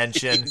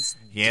 contention.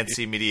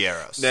 Yancy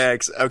Medeiros.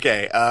 Next,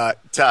 okay,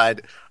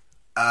 Todd.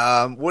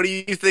 What do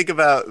you think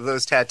about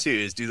those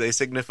tattoos? Do they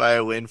signify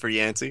a win for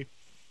Yancy?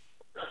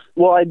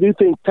 Well, I do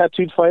think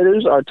tattooed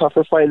fighters are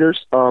tougher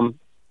fighters.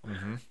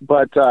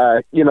 But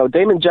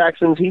Damon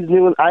Jackson's, he's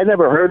new. I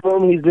never heard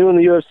of him. He's new in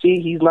the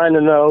UFC. He's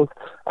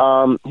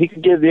 9-0. He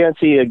could give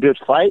Yancey a good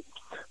fight,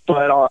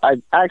 but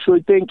I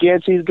actually think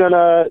Yancey's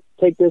gonna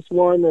take this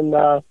one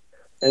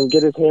and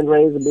get his hand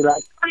raised and be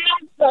like,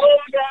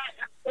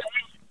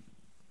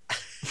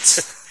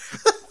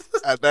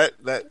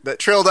 that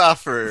trailed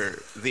off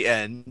for the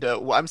end.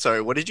 I'm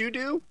sorry. What did you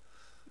do?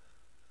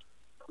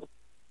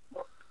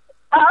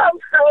 I'm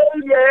so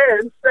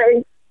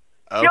Yancey.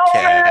 Okay. You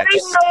already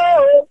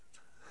know.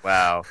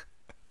 Wow.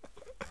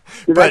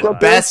 But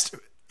best,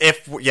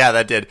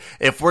 that did.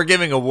 If we're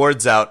giving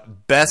awards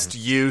out, best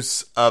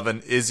use of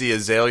an Izzy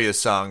Azalea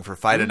song for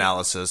fight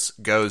analysis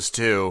goes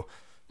to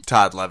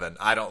Todd Levin.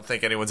 I don't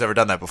think anyone's ever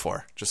done that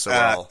before. Just so we're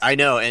all... I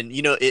know, and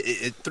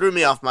it threw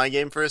me off my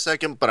game for a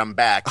second, but I'm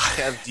back.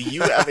 Kev, do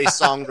you have a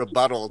song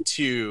rebuttal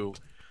to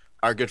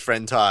our good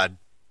friend Todd?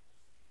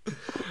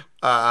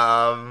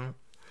 I'm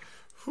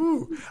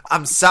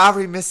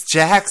sorry, Miss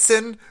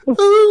Jackson.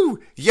 Ooh,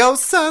 your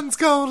son's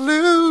gonna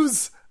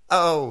lose.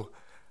 Oh,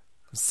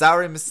 I'm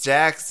sorry, Miss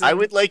Jackson. I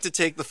would like to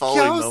take the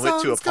following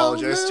moment to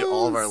apologize to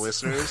all of our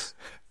listeners.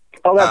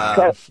 Oh,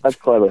 that's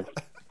clever.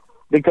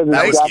 Because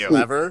that was Jackson,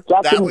 clever.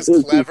 Jackson That was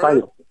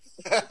clever.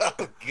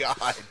 Oh,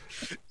 God.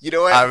 You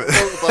know what? No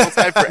rebuttal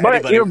time for but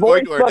anybody. your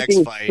voice We're going to our next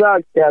fucking fight.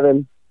 sucks,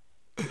 Kevin.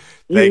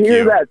 Thank hear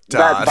you, that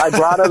Todd.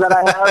 vibrato that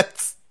I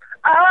have?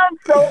 I'm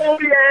so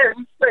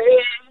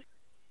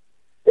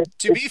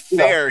To be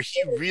fair,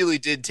 he really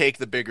did take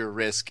the bigger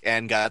risk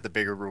and got the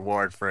bigger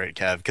reward for it,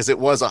 Kev, because it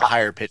was a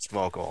higher pitched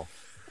vocal.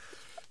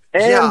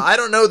 Yeah, I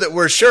don't know that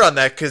we're sure on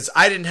that because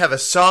I didn't have a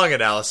song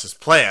analysis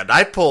planned.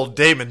 I pulled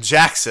Damon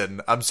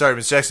Jackson, I'm sorry,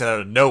 Miss Jackson,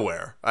 out of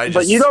nowhere.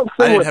 But you don't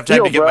I sing didn't with have time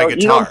feel, to get bro. my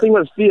guitar. You don't sing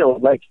with feel.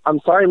 Like, I'm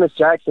sorry, Miss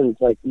Jackson.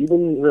 It's like, you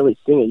didn't really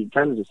sing it. You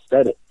kind of just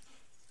said it.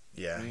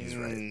 Yeah, he's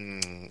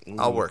right.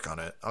 I'll work on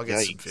it. I'll get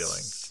some feeling.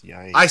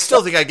 Yikes. I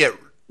still think I get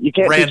You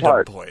can't teach random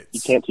heart. points.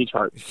 You can't teach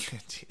heart.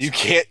 You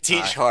can't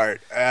teach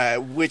heart,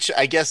 which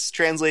I guess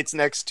translates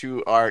next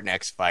to our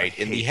next fight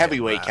in the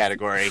heavyweight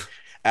category.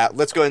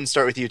 Let's go ahead and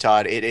start with you,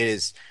 Todd. It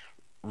is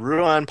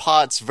Ruan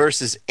Potts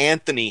versus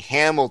Anthony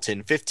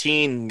Hamilton.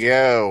 15,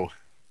 go.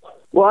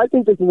 Well, I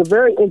think this is a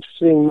very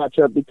interesting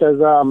matchup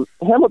because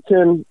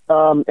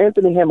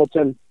Anthony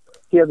Hamilton,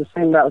 he has the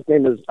same last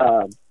name as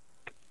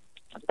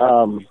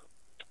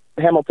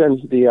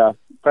Hamilton, the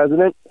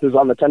president, who's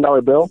on the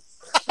 $10 bill.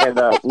 And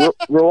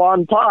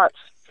Ruan Potts,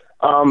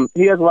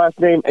 he has a last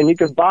name, and you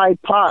can buy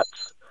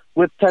pots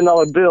with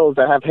 $10 bills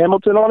that have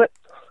Hamilton on it.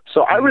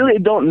 So I really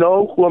don't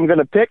know who I'm going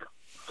to pick,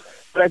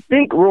 but I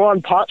think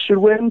Ruan Potts should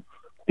win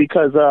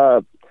because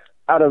out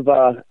of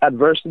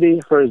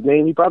adversity for his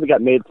name, he probably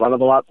got made fun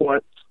of a lot for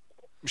it.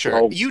 Sure.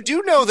 So, You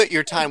do know that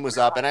your time was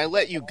up, and I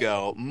let you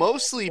go,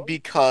 mostly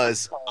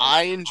because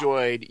I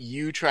enjoyed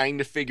you trying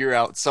to figure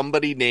out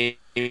somebody named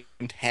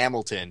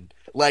Hamilton.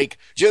 Like,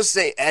 just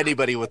say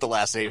anybody with the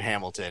last name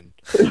Hamilton.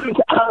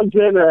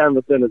 Alexander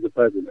Hamilton is the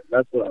president.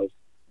 That's what I was.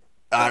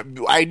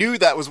 I knew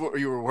that was what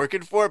you were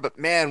working for, but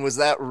man, was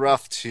that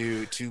rough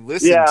to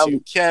listen to.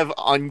 Kev,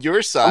 on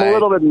your side, I'm a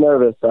little bit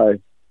nervous,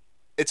 sorry.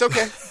 It's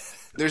okay.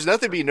 There's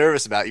nothing to be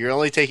nervous about. You're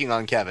only taking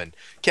on Kevin.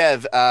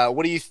 Kev,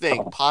 what do you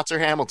think, Potts or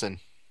Hamilton?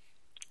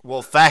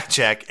 Well, fact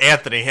check,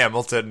 Anthony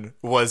Hamilton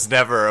was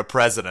never a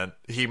president.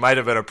 He might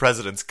have been a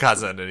president's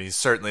cousin, and he's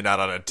certainly not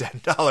on a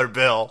 $10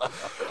 bill.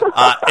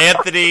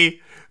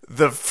 Anthony,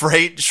 the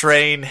freight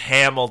train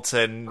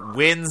Hamilton,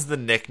 wins the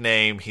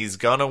nickname. He's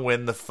going to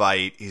win the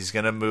fight. He's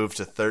going to move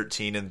to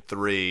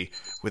 13-3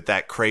 with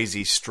that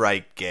crazy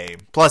strike game.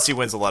 Plus, he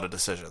wins a lot of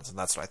decisions, and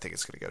that's what I think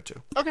it's going to go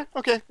to.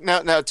 Okay.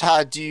 Now,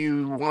 Todd, do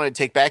you want to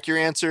take back your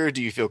answer?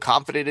 Do you feel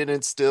confident in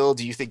it still?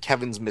 Do you think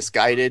Kevin's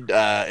misguided?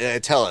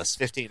 Tell us.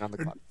 15 on the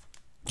clock.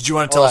 Did you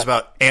want to tell us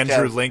about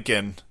Andrew Kev.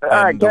 Lincoln? All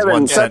right, and the Kevin,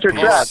 one shut cent your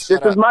piece? trap.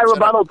 This is my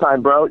rebuttal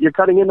time, bro. You're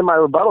cutting into my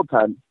rebuttal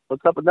time.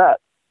 What's up with that?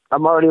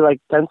 I'm already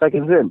like 10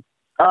 seconds in.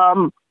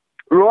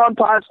 Ruan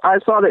Potts, I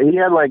saw that he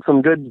had like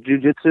some good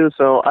jiu-jitsu,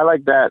 so I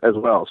like that as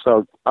well.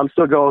 So I'm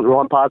still going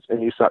Ruan Potts,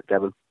 and you suck,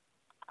 Kevin.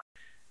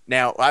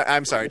 Now,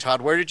 I'm sorry,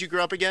 Todd, where did you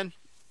grow up again?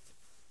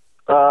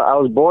 I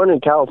was born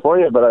in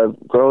California, but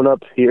I've grown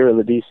up here in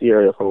the D.C.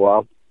 area for a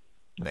while.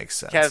 Makes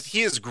sense. Kev,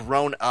 he has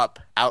grown up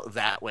out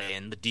that way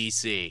in the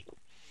D.C.,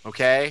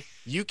 okay?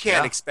 You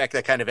can't expect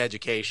that kind of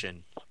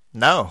education.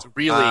 No. To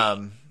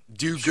really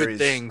do sure good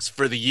things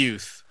for the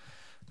youth.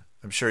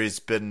 I'm sure he's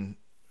been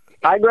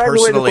I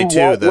graduated personally, from too,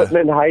 Walt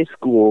Whitman High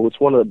School. It's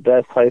one of the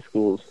best high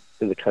schools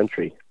in the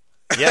country.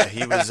 Yeah,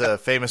 he was a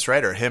famous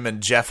writer. Him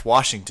and Jeff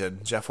Washington.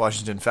 Jeff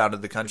Washington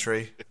founded the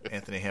country.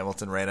 Anthony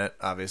Hamilton ran it,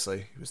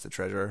 obviously. He was the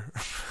treasurer.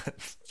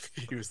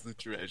 He was the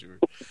treasurer.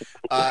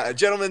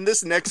 Gentlemen,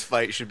 this next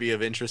fight should be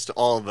of interest to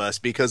all of us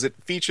because it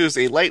features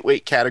a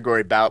lightweight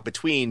category bout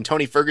between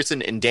Tony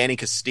Ferguson and Danny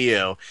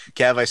Castillo.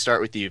 Kev, I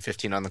start with you.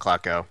 15 on the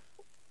clock, go.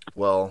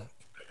 Well,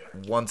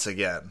 once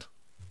again,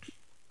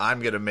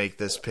 I'm going to make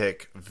this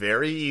pick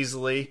very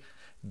easily,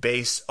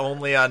 based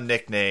only on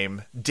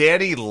nickname.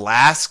 Danny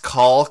Last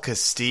Call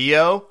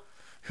Castillo,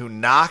 who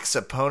knocks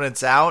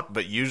opponents out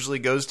but usually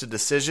goes to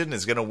decision,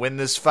 is going to win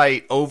this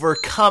fight,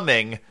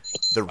 overcoming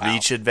the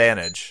reach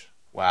advantage.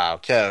 Wow,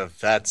 Kev,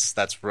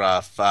 that's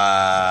rough.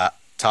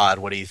 Todd,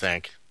 what do you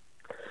think?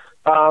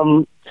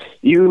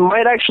 You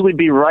might actually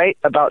be right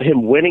about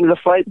him winning the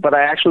fight, but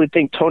I actually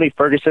think Tony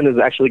Ferguson is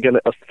actually going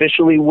to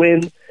officially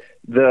win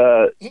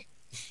the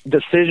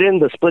decision,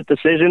 the split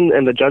decision,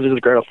 and the judges are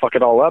going to fuck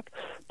it all up.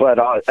 But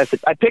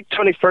I picked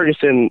Tony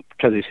Ferguson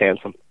because he's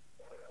handsome.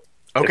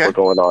 Okay. If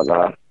we're going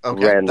on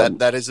random.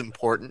 That is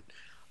important.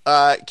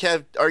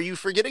 Kev, are you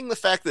forgetting the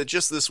fact that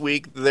just this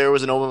week there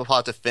was an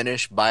omoplata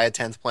finish by a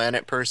 10th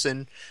Planet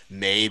person?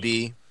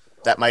 Maybe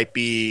that might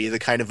be the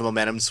kind of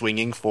momentum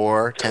swinging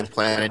for 10th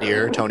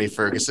Planeteer Tony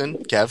Ferguson.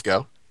 Kev,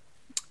 go.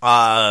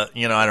 I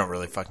don't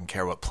really fucking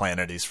care what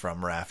planet he's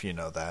from, Raph. You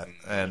know that.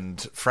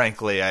 And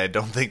frankly, I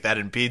don't think that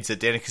impedes it.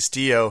 Danny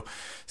Castillo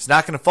is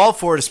not going to fall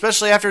for it,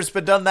 especially after it's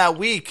been done that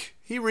week.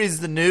 He reads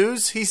the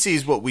news. He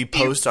sees what we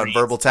post on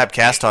Verbal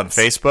Tapcast on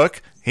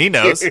Facebook. He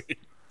knows.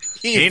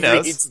 He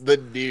knows. reads the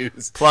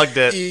news. Plugged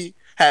it. He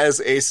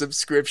has a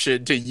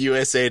subscription to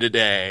USA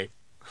Today.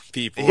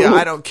 People. Yeah,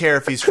 I don't care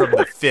if he's from the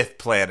 5th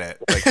planet.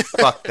 Like,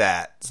 fuck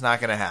that. It's not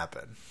going to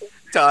happen.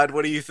 Todd,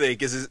 what do you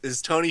think?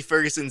 Is Tony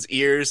Ferguson's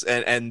ears,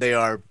 and they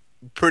are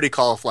pretty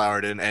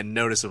cauliflowered and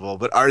noticeable,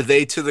 but are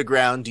they to the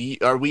ground?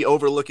 Are we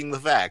overlooking the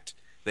fact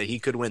that he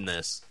could win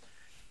this?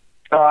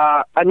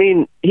 I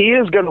mean, he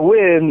is going to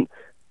win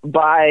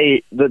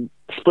by the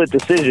split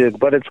decision,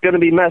 but it's going to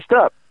be messed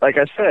up. Like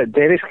I said,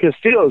 Danny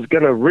Castillo is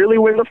going to really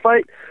win the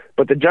fight,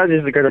 but the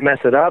judges are going to mess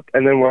it up,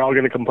 and then we're all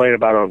going to complain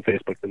about it on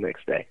Facebook the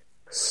next day.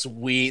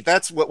 Sweet.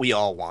 That's what we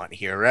all want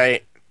here,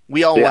 right?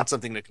 We all want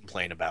something to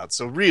complain about.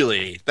 So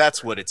really,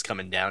 that's what it's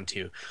coming down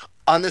to.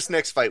 On this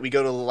next fight, we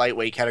go to the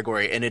lightweight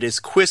category, and it is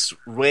Chris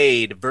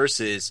Wade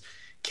versus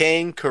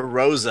Kane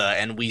Carrozza,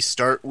 and we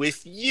start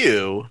with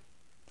you,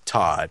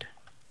 Todd.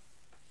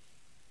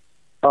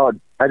 Oh,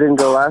 I didn't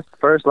go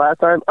first last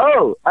time?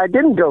 Oh, I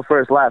didn't go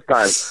first last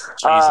time.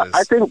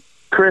 I think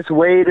Chris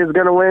Wade is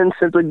going to win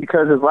simply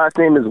because his last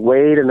name is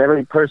Wade, and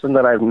every person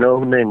that I've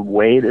known named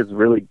Wade is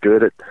really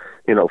good at,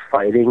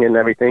 fighting and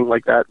everything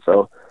like that,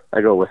 so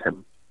I go with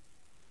him.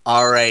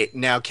 All right.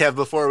 Now, Kev,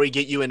 before we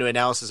get you into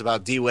analysis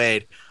about D.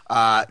 Wade,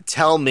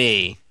 tell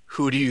me,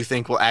 who do you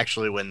think will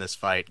actually win this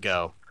fight?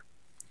 Go.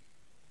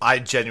 I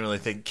genuinely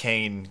think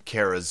Kane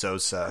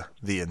Carrozza,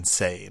 the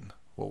Insane,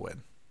 will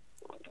win.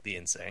 The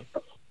Insane?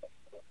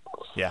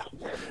 Yeah.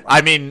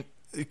 I mean,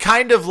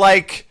 kind of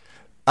like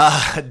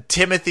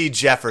Timothy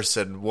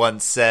Jefferson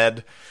once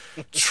said,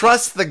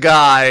 trust the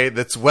guy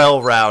that's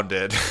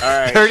well-rounded. All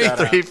right,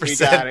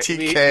 33%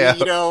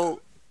 TKO.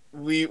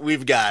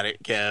 We've got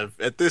it, Kev.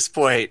 At this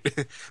point,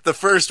 the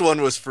first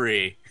one was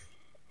free.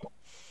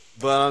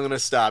 But I'm going to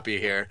stop you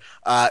here.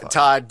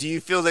 Todd, do you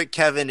feel that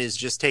Kevin is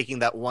just taking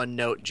that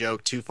one-note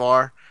joke too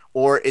far?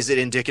 Or is it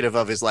indicative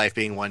of his life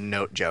being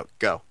one-note joke?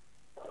 Go.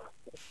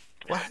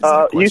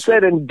 You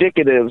said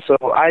indicative, so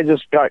I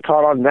just got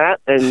caught on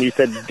that, and you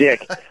said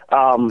dick.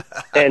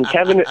 And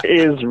Kevin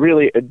is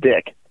really a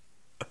dick.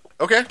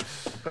 Okay.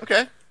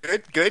 Good.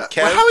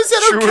 Kev, well, how is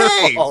that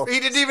okay? He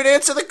didn't even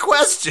answer the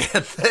question.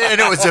 And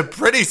it was a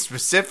pretty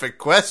specific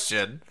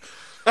question.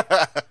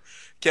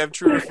 Kev,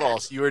 true or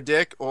false? You a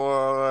dick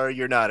or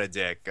you're not a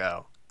dick?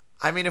 Go.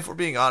 I mean, if we're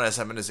being honest,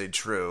 I'm going to say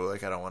true.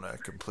 Like, I don't want to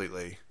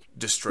completely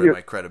destroy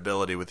my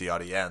credibility with the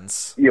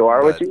audience. You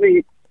are what you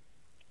eat.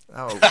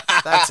 Oh,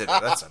 that's it.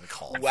 That's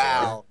uncalled for.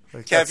 Wow.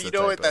 Like, Kev, you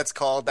know what that's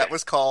called? That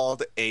was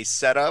called a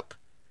setup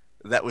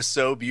that was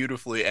so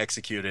beautifully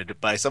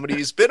executed by somebody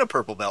who's been a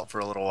purple belt for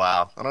a little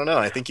while. I don't know.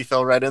 I think you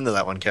fell right into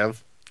that one,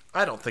 Kev.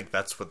 I don't think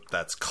that's what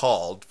that's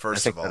called,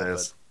 first of all. That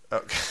is.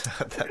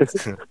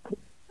 Okay.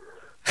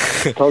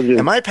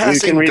 Am I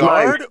passing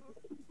guard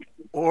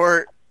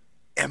or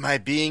am I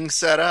being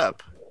set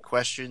up?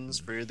 Questions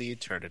for the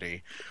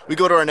eternity. We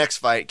go to our next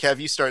fight. Kev,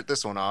 you start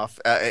this one off.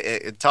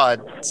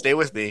 Todd, stay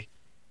with me.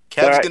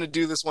 Kev's going to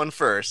do this one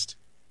first.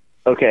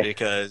 Okay.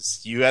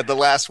 Because you had the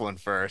last one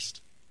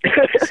first.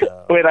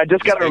 So, wait, I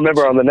just got to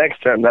remember on the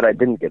next turn that I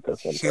didn't get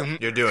this one.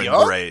 You're doing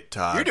great,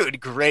 Todd. You're doing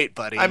great,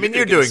 buddy. I mean,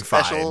 you're doing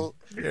fine.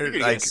 You're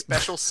like a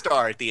special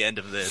star at the end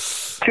of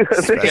this.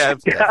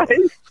 Thanks,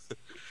 guys.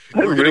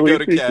 We're going to go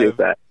to Kev.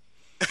 That.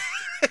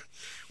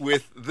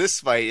 With this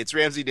fight, it's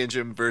Ramsey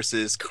Nijem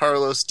versus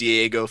Carlos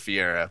Diego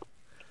Ferreira.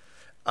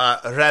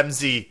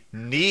 Ramsey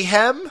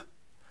Nijem,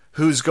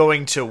 who's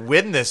going to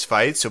win this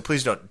fight, so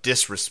please don't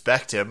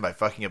disrespect him by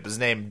fucking up his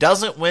name,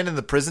 doesn't win in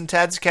the prison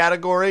tads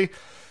category,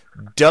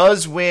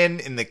 does win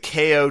in the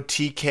KO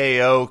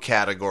TKO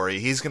category.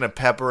 He's going to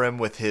pepper him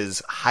with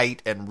his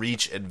height and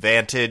reach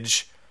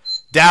advantage.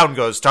 Down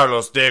goes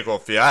Carlos Diego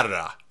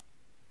Ferreira.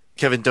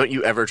 Kevin, don't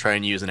you ever try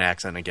and use an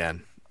accent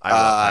again.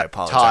 I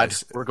apologize.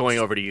 Todd, we're going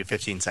over to you.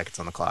 15 seconds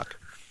on the clock.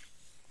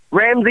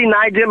 Ramsey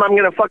Nijem, I'm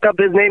going to fuck up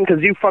his name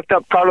because you fucked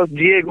up Carlos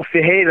Diego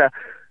Ferreira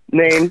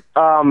name.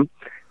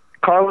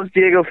 Carlos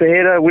Diego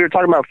Ferreira, we were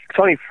talking about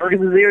Tony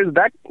Ferguson's ears.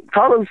 That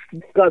Carlos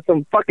got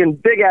some fucking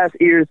big-ass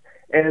ears,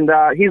 and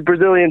he's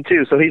Brazilian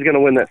too, so he's going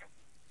to win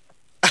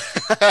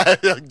this.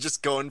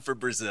 Just going for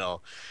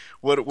Brazil.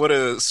 What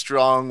a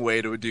strong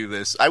way to do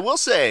this. I will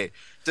say,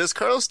 does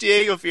Carlos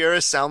Diego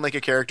Vieira sound like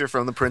a character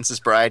from The Princess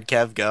Bride?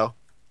 Kev, go.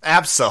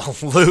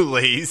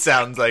 Absolutely, he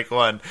sounds like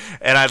one,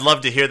 and I'd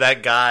love to hear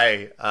that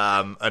guy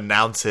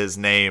announce his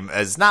name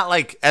as not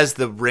like as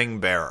the ring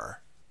bearer.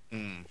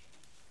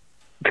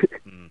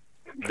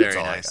 Very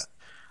nice.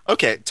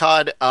 Okay,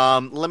 Todd.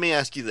 Let me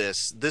ask you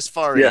this: this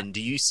far in,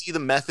 do you see the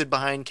method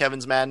behind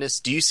Kevin's madness?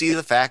 Do you see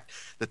the fact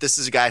that this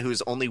is a guy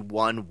who's only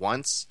won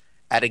once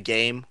at a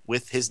game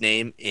with his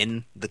name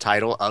in the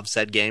title of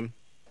said game?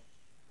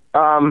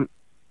 I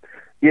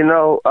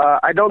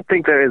don't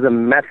think there is a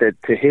method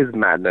to his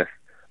madness.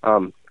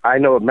 I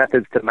know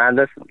methods to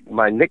madness.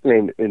 My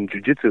nickname in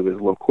jiu-jitsu is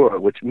Loucura,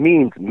 which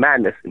means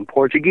madness in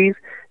Portuguese.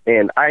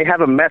 And I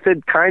have a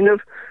method, kind of,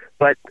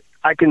 but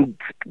I can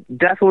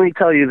definitely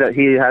tell you that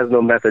he has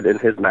no method in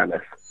his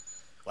madness.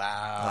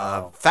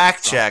 Wow.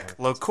 Fact check.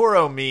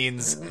 Locuro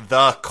means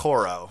the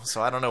Coro.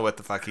 So I don't know what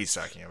the fuck he's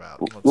talking about.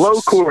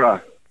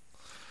 Loucura.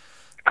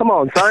 Come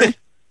on, son.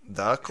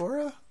 The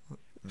Coro?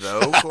 The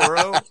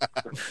Coro?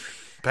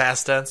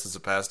 Past tense? Is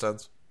it past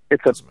tense?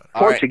 It's a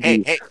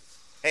Portuguese. Right.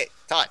 Hey,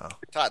 Todd.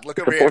 Todd, look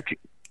over here.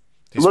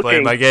 He's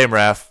playing my game,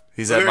 Raph.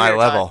 He's at my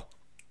level. Todd.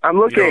 I'm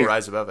looking. You don't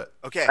rise above it.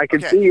 Okay. I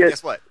can see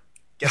it.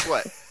 Guess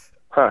what?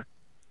 Huh.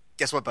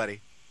 Guess what,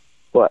 buddy?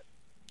 What?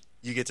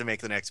 You get to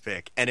make the next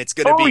pick. And it's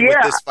going to be with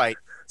this fight.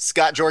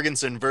 Scott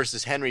Jorgensen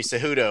versus Henry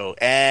Cejudo.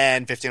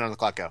 And 15 on the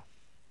clock, go.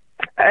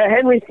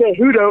 Henry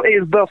Cejudo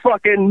is the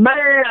fucking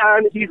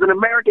man. He's an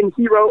American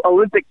hero,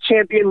 Olympic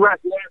champion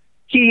wrestler.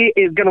 He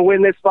is going to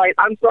win this fight.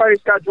 I'm sorry,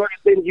 Scott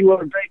Jorgensen. You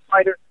are a great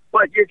fighter,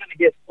 but you're going to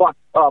get fucked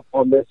up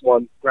on this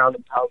one, ground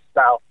and pound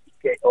style.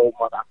 TKO,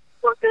 motherfucker.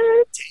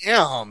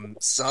 Damn,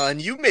 son,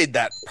 you made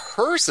that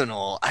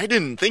personal. I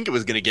didn't think it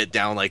was going to get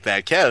down like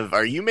that. Kev,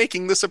 are you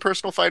making this a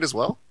personal fight as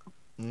well?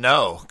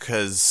 No,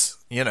 because,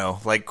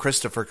 like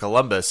Christopher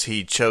Columbus,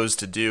 he chose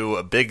to do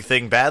a big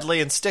thing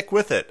badly and stick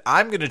with it.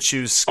 I'm going to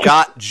choose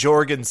Scott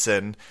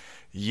Jorgensen,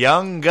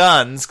 Young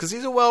Guns, because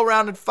he's a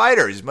well-rounded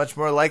fighter. He's much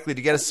more likely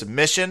to get a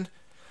submission,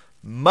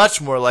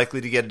 much more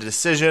likely to get a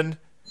decision.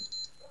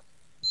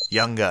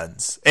 Young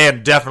Guns.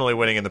 And definitely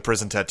winning in the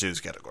prison tattoos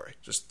category.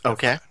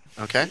 Okay.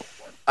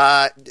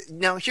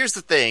 Now, here's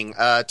the thing.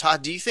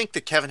 Todd, do you think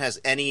that Kevin has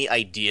any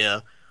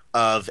idea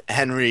of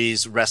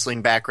Henry's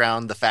wrestling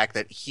background, the fact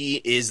that he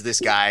is this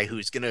guy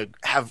who's going to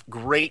have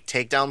great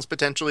takedowns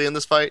potentially in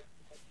this fight?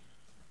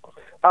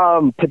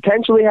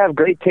 Potentially have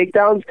great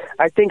takedowns.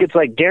 I think it's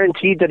like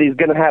guaranteed that he's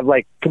going to have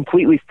like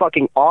completely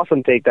fucking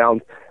awesome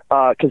takedowns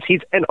because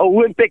he's an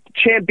Olympic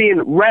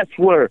champion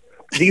wrestler.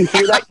 Do you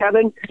hear that,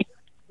 Kevin?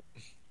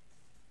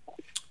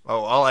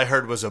 Oh, all I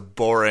heard was a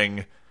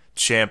boring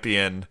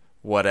champion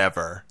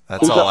whatever.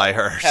 That's all I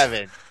heard.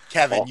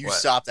 Kevin, you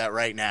stop that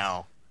right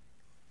now.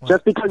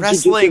 Just because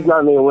jiu-jitsu's not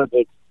in the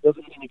Olympics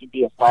doesn't mean you can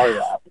be a sorry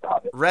ass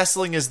about it.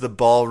 Wrestling is the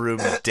ballroom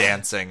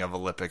dancing of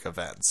Olympic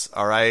events,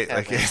 all right?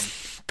 Kevin. Like,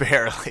 it's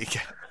barely.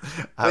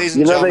 Ladies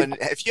and gentlemen,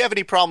 if you have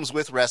any problems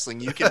with wrestling,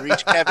 you can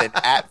reach Kevin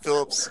at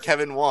Phillips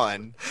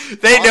Kevin1.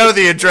 They know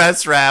the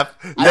address, Rap.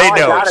 They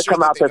know. I gotta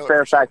come out to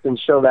Fairfax and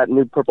show that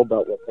new purple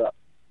belt what's up.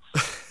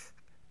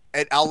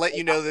 And I'll let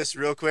you know this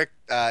real quick,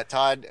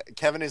 Todd.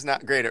 Kevin is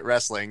not great at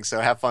wrestling, so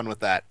have fun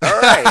with that.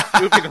 All right,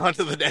 moving on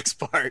to the next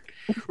part.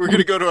 We're going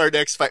to go to our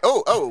next fight.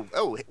 Oh,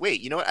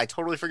 wait, you know what? I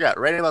totally forgot.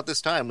 Right about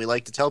this time, we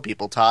like to tell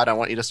people, Todd, I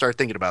want you to start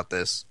thinking about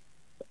this.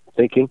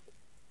 Thinking?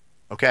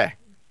 Okay.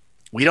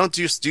 We don't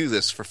just do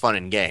this for fun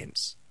and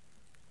games.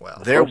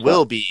 Well, there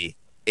will be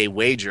a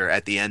wager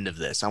at the end of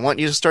this. I want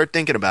you to start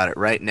thinking about it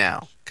right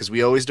now, because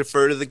we always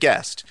defer to the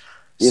guest.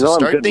 So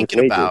start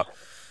thinking about...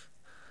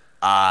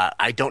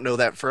 I don't know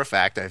that for a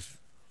fact. I've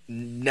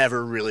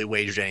never really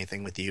wagered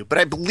anything with you, but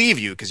I believe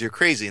you because you're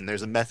crazy and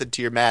there's a method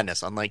to your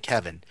madness, unlike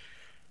Kevin.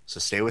 So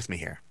stay with me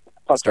here.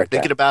 Start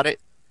thinking about it.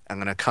 I'm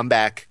going to come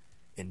back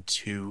in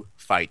 2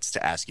 fights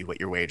to ask you what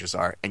your wagers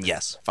are. And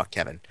yes, fuck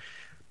Kevin.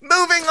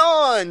 Moving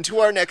on to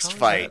our next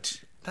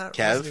fight. That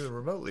Kev? wasn't even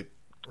remotely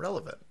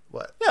relevant.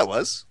 What? Yeah, it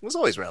was. It was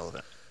always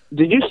relevant.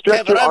 Did you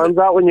stretch your arms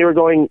out when you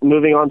were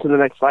moving on to the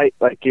next fight?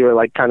 Like you were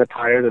like kind of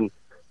tired and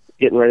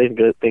getting ready to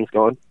get things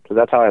going? Because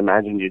that's how I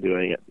imagined you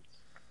doing it.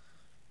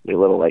 Your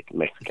little like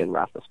Mexican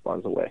Rafa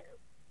spawns away.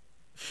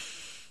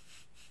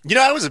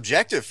 I was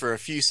objective for a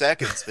few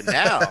seconds, but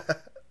now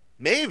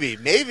maybe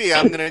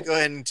I'm going to go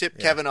ahead and tip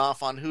Kevin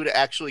off on who to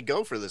actually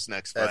go for this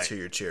next fight. That's who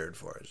you're cheering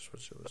for. Is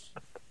what it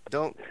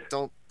was.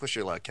 Don't push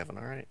your luck, Kevin.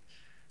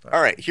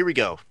 All right, here we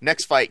go.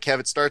 Next fight,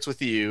 Kevin, starts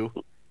with you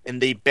in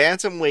the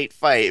bantamweight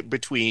fight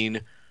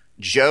between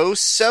Joe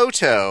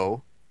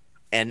Soto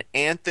and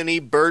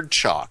Anthony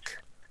Birdchalk.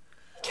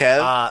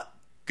 Kev,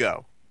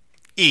 go.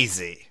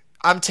 Easy.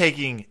 I'm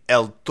taking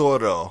El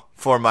Toro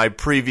for my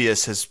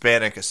previous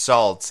Hispanic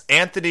assaults.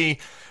 Anthony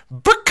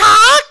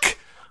Birdchalk,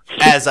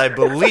 as I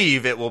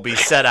believe it will be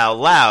said out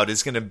loud,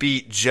 is going to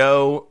beat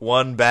Joe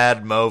One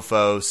Bad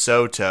Mofo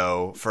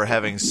Soto for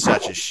having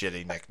such a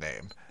shitty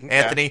nickname. Okay.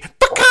 Anthony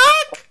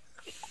Birdchalk.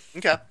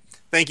 Okay.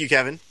 Thank you,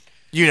 Kevin.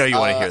 You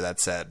want to hear that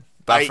said.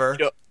 Buffer?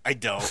 I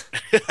don't.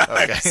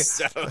 Okay.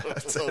 So,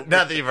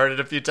 Now that you've heard it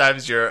a few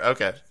times, you're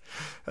okay.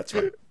 That's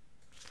fine.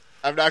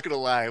 I'm not going to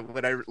lie.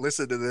 When I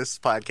listen to this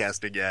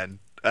podcast again,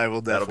 I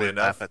will That'll be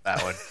definitely laugh enough. at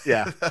that one.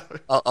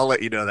 Yeah. I'll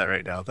let you know that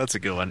right now. That's a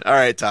good one. All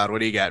right, Todd, what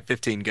do you got?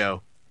 15,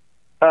 go.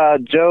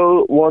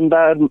 Joe one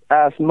bad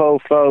ass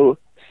mofo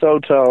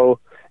Soto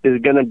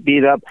is gonna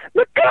beat up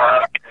the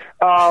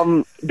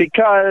cock.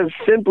 Because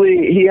simply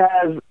he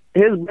has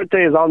his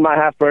birthday is on my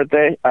half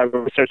birthday. I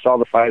researched all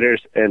the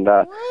fighters, and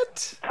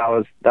What? that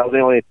was the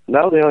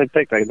only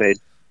pick I made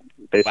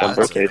based Wow, on that's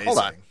birthdays. amazing. Hold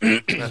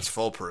on. That's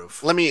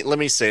foolproof. Let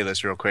me say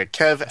this real quick.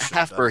 Kev, half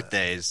done that.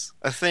 birthdays,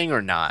 a thing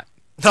or not?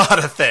 Not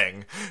a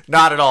thing.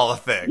 Not at all a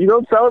thing. You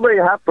don't celebrate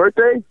your half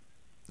birthday?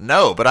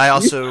 No, but I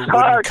also suck.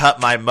 wouldn't cut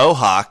my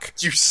mohawk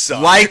You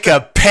suck. like a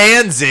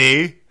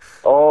pansy.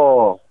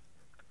 Oh,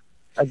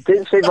 I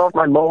did shave off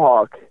my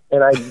mohawk,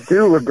 and I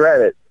do regret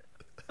it.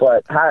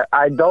 But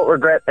I don't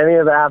regret any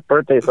of the half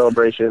birthday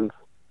celebrations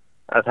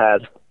I've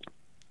had.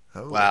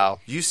 Oh. Wow.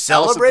 You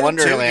celebrate Alice it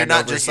in too? Wonderland You're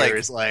not over just here like...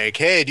 is like,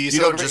 hey, do you You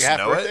don't celebrate just your half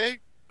know it?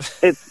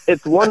 birthday?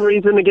 It's one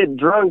reason to get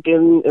drunk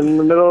in the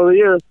middle of the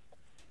year.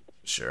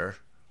 Sure.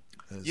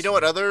 You know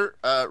what other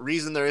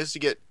reason there is to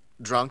get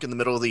drunk in the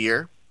middle of the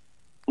year?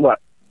 What?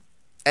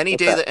 Any What's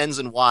day that? that ends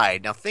in Y.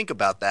 Now think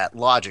about that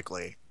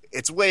logically.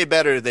 It's way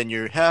better than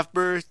your half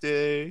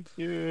birthday.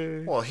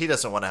 Yeah. Well, he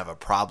doesn't want to have a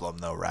problem,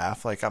 though,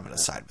 Raph. Like, I'm going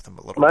to side with him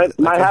a little My- bit.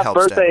 my Like, it half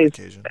helps to have birthday an is-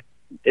 occasion.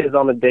 Is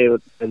on the day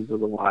with ends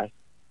with a Y.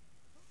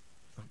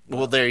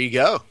 Well, there you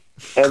go.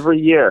 Every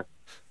year.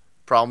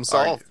 Problem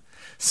solved.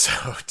 So,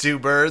 two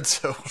birds,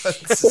 one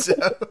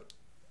stone.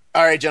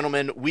 All right,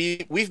 gentlemen,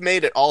 we've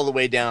made it all the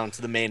way down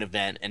to the main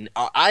event, and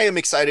I am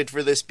excited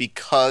for this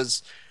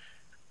because,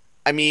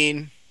 I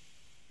mean,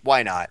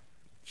 why not?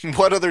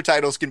 What other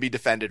titles can be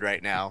defended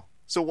right now?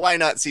 So why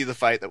not see the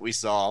fight that we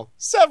saw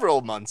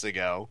several months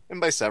ago? And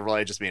by several,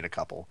 I just mean a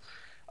couple.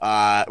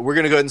 We're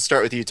going to go ahead and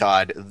start with you,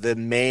 Todd. The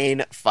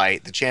main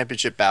fight, the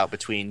championship bout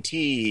between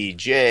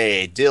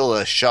T.J.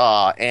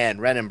 Dillashaw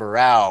and Renan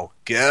Barao.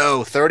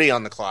 Go, 30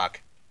 on the clock.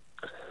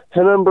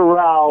 Renan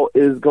Barao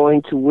is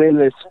going to win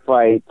this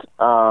fight.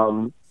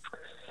 I'll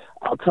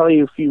tell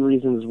you a few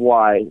reasons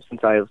why,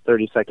 since I have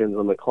 30 seconds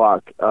on the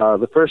clock.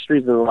 The first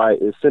reason why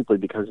is simply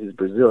because he's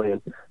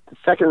Brazilian. The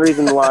second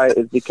reason why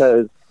is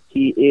because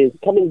he is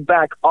coming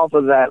back off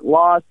of that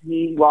loss.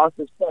 He lost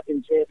his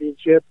fucking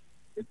championship.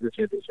 It's the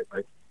championship,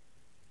 right?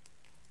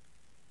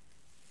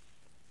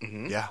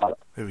 Yeah.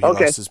 He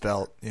Okay. lost his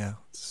belt. Yeah.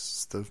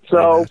 It's the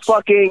So rematch.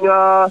 fucking,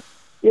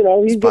 he's Spot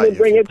going you to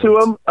bring a it few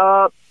to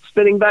him,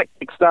 spinning back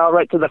kick style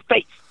right to the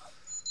face.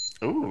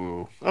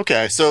 Ooh,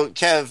 okay. So,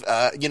 Kev,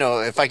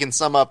 if I can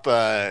sum up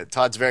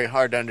Todd's very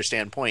hard to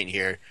understand point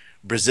here,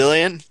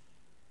 Brazilian,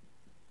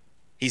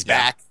 he's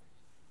back,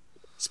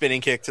 spinning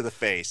kick to the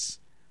face.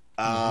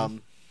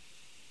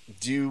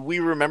 Do we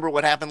remember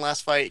what happened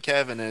last fight,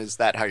 Kev? And is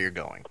that how you're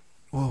going?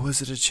 Well,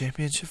 was it a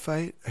championship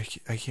fight?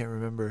 I can't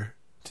remember.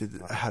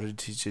 How did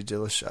TJ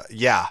Dillashaw?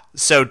 Yeah.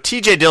 So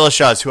TJ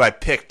Dillashaw is who I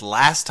picked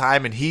last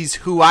time, and he's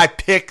who I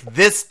pick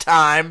this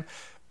time.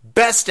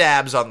 Best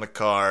abs on the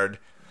card.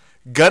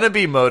 Gonna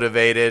be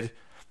motivated.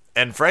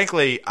 And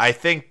frankly, I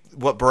think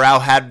what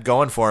Barao had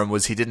going for him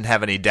was he didn't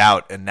have any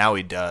doubt, and now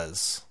he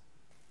does.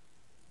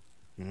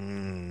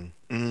 Do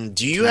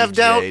you have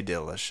doubt? TJ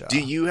Dillashaw. Do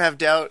you have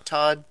doubt,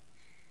 Todd?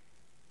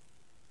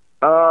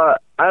 I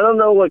don't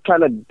know what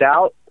kind of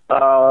doubt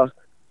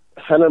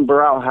Renan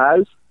Barao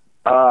has.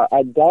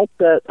 I doubt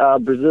that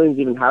Brazilians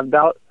even have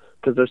doubt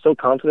because they're so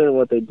confident in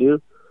what they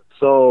do.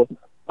 So,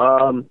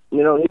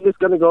 he's just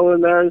going to go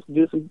in there and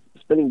do some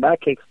spinning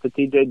back kicks to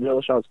TJ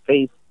Dillashaw's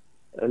face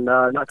and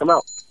knock him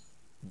out.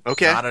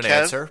 Okay, Not an Kev?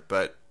 answer,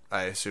 but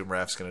I assume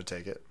Raf's gonna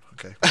take it.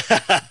 Okay.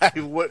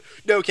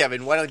 No,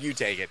 Kevin, why don't you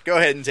take it? Go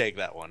ahead and take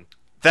that one.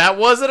 That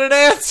wasn't an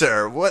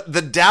answer. What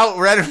the doubt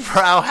Renan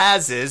Barao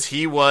has is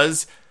he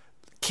was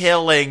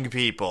killing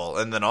people,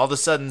 and then all of a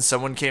sudden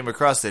someone came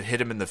across that hit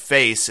him in the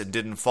face and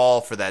didn't fall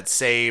for that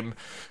same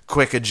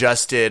quick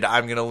adjusted,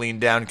 I'm going to lean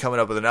down, coming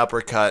up with an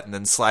uppercut, and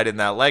then slide in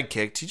that leg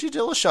kick. TJ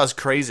Dillashaw's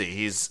crazy.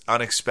 He's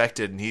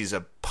unexpected, and he's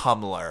a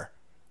pummeler.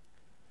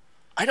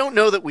 I don't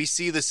know that we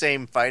see the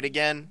same fight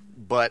again,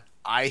 but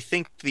I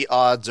think the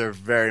odds are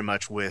very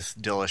much with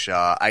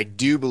Dillashaw. I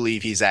do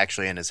believe he's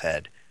actually in his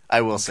head.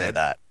 I will say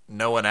that.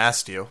 No one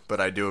asked you,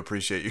 but I do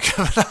appreciate you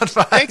coming on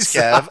my Thanks,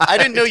 side. Kev. I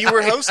didn't know you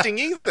were hosting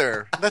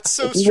either. That's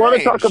so If strange. you want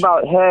to talk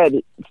about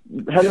head,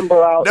 Renan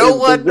Barao No is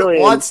one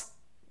Brazilian, wants...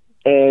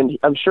 and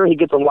I'm sure he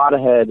gets a lot of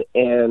head.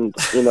 And,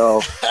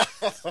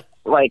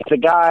 like the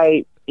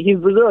guy, he's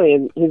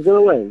Brazilian. He's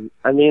going to win.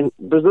 I mean,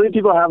 Brazilian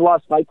people have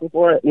lost fights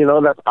before.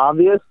 That's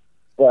obvious.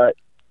 But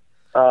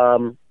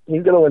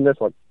he's going to win this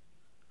one.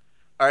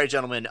 All right,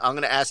 gentlemen, I'm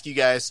going to ask you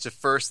guys to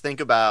first think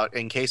about,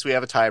 in case we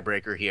have a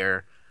tiebreaker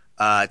here,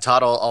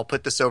 Todd, I'll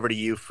put this over to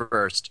you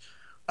first.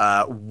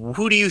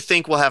 Who do you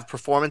think will have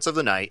performance of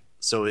the night?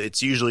 So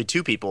it's usually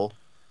two people.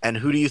 And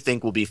who do you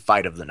think will be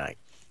fight of the night?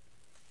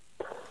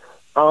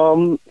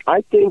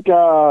 I think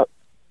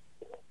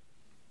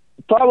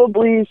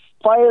probably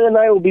fight of the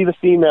night will be the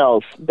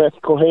females, Beth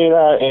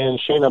Correia and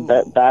Shayna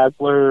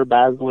Baszler.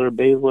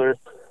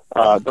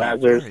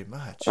 Very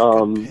much.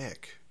 Good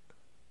pick.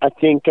 I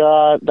think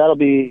that'll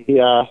be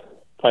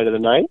fight of the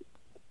night.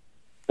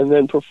 And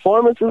then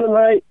performance of the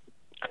night,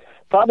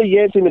 probably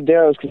Yancy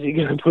Medeiros, because he's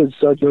going to put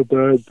such a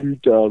bad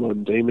beat down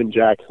on Damon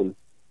Jackson.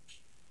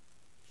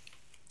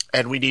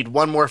 And we need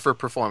one more for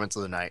performance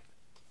of the night.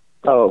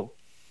 Oh.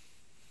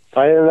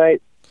 Fight of the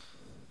night,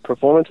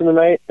 performance of the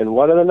night, and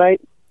what of the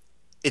night?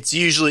 It's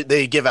usually,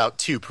 they give out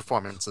 2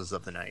 performances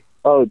of the night.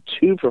 Oh,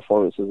 2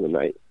 performances of the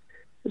night.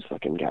 This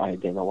fucking guy,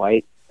 Dana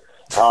White.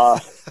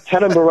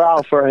 Kenan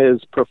Burrell for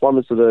his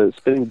performance of the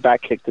spinning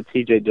back kick to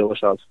TJ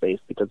Dillashaw's face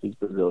because he's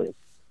Brazilian.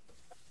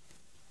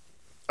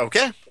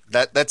 Okay,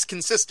 that's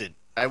consistent.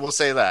 I will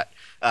say that.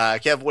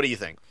 Kev, what do you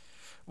think?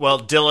 Well,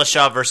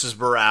 Dillashaw versus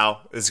Barao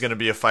is going to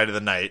be a fight of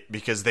the night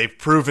because they've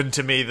proven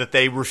to me that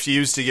they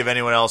refuse to give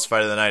anyone else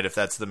fight of the night if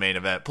that's the main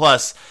event.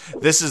 Plus,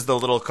 this is the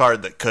little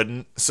card that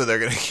couldn't, so they're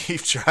going to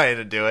keep trying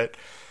to do it.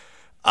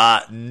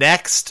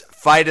 Next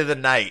fight of the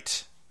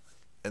night,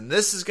 and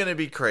this is going to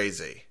be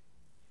crazy.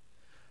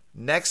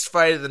 Next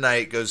fight of the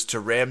night goes to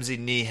Ramsey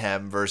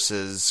Nijem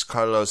versus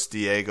Carlos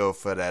Diego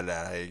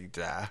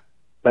Ferreira.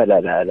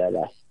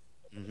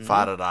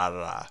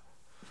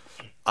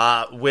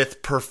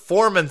 With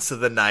performance of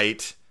the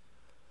night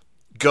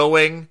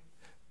going,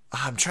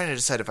 I'm trying to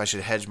decide if I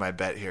should hedge my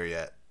bet here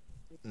yet.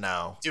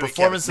 No.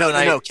 Performance of the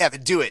night. No,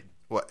 Kevin, do it.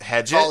 What,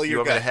 hedge it? You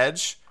want me to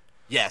hedge?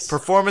 Yes.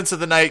 Performance of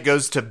the night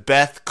goes to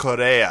Beth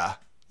Correia,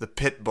 the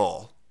pit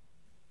bull.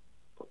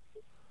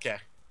 Okay.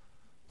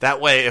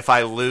 That way, if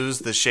I lose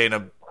the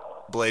Shayna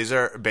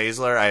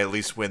Baszler, I at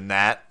least win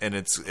that, and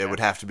it would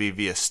have to be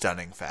via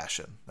stunning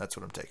fashion. That's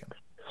what I'm taking.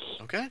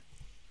 Okay.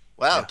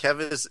 Wow, yeah.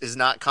 Kevin is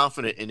not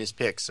confident in his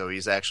pick, so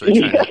he's actually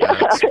trying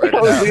to spread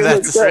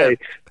it out.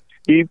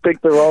 He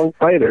picked the wrong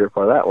fighter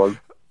for that one.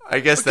 I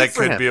guess that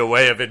could be a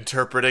way of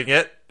interpreting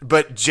it.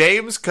 But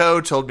James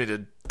Coe told me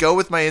to go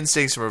with my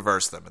instincts and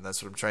reverse them, and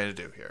that's what I'm trying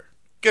to do here.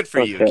 Good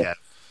for you, Kev.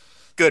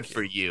 Good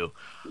for you.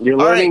 You're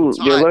learning.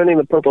 You're learning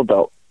the purple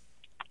belt.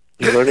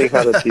 You're learning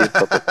how to use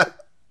purple belt.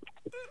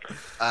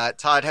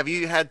 Todd, have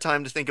you had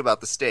time to think about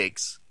the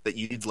stakes that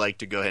you'd like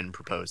to go ahead and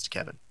propose to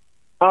Kevin?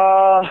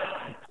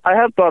 I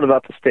have thought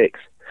about the stakes.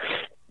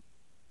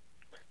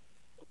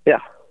 Yeah.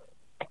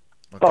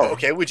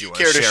 Okay. Would you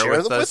care to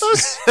share them with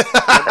us?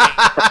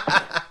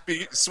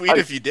 Be sweet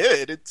if you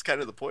did. It's kind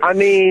of the point. I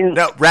mean...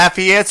 No,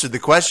 Rafi answered the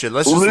question.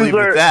 Let's just leave it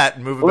at that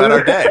and move about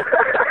our day.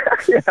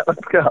 Yeah,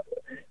 let's go.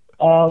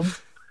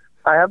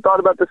 I have thought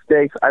about the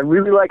stakes. I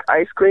really like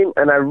ice cream,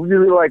 and I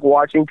really like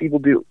watching people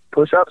do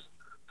push-ups.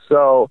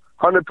 So,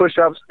 100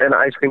 push-ups and an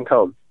ice cream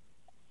cone.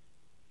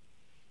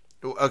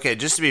 Okay,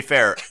 just to be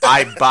fair,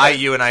 I buy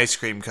you an ice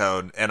cream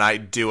cone, and I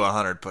do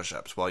 100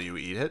 push-ups while you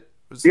eat it?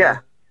 Yeah.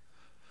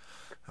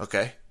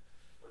 Okay,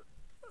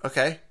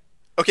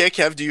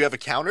 Kev, do you have a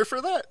counter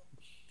for that?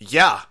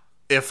 Yeah.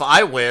 If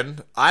I win,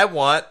 I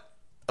want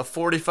a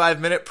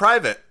 45-minute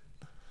private.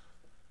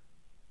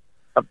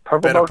 A purple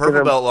Been belt a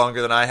purple belt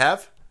longer than I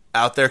have.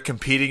 Out there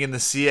competing in the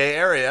CA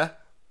area.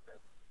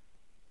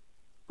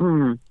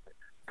 Purple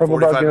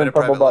belt, 45-minute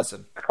purple private belt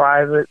lesson.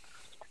 Private.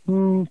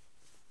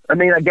 I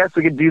mean, I guess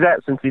we could do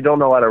that since you don't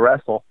know how to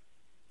wrestle.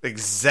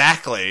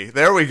 Exactly.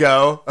 There we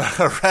go.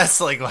 A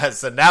wrestling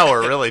lesson. Now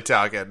we're really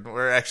talking.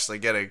 We're actually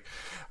getting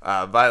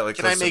violent.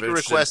 Can I make a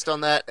request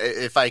on that,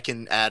 if I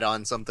can add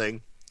on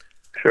something?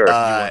 Sure. You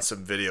want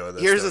some video of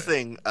this? Here's the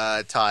thing,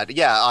 Todd.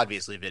 Yeah,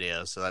 obviously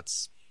video, so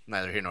that's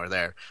neither here nor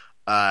there.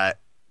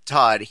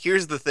 Todd,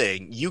 here's the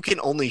thing. You can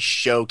only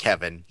show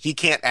Kevin. He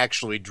can't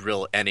actually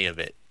drill any of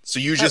it. So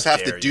you just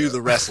have to do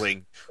the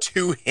wrestling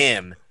to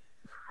him.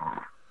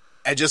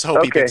 And just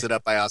hope he picks it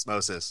up by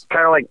osmosis.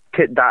 Kind of like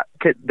Kit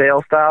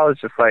Dale style.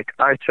 It's just like,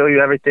 I show you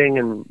everything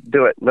and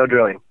do it. No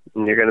drilling.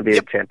 And you're going to be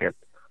a champion.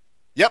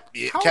 Yep.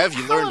 Kev,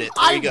 you learned it.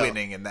 There you go.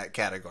 Winning in that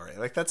category.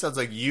 Like, that sounds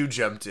like you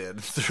jumped in,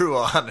 threw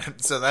on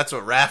it. So that's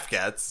what Raph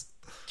gets.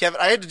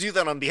 Kevin, I had to do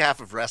that on behalf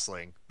of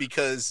wrestling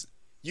because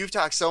you've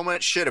talked so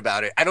much shit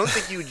about it. I don't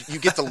think you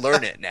get to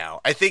learn it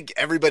now. I think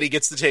everybody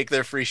gets to take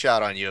their free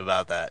shot on you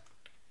about that.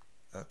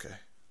 Okay.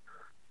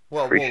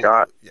 Well, free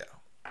shot? Yeah.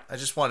 I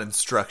just want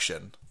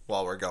instruction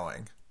while we're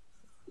going.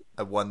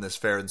 I won this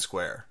fair and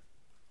square.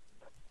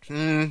 I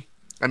mean,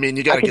 you got to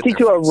get there. I can teach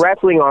you a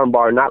wrestling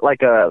armbar, not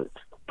like a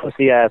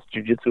pussy-ass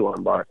jiu-jitsu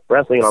armbar.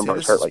 Wrestling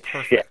armbars hurt like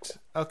shit.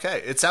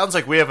 Okay. It sounds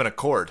like we have an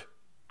accord.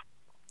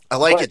 I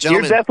like it,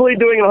 gentlemen. You're definitely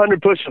doing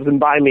 100 push-ups and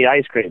buying me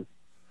ice cream.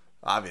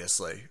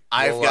 Obviously.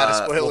 I've got a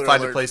spoiler we'll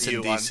find alert a place for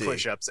you in DC. on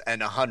push-ups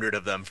and 100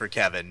 of them for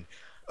Kevin.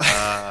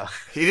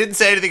 He didn't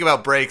say anything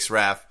about breaks,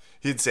 Raph.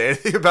 He didn't say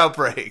anything about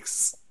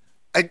breaks.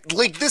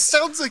 This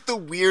sounds like the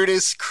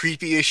weirdest,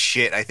 creepiest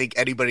shit I think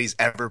anybody's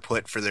ever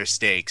put for their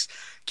stakes.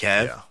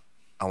 Kev,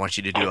 I want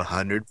you to do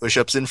 100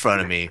 push-ups in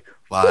front of me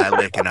while I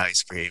lick an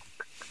ice cream.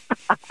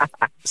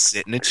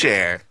 Sit in a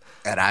chair,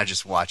 and I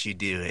just watch you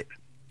do it.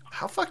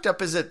 How fucked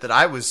up is it that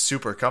I was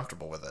super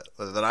comfortable with it?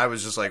 That I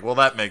was just like, well,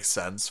 that makes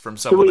sense from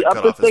Should someone we that up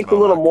cut the off his stakes a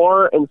little mohawk.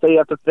 more and say you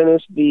have to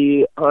finish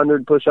the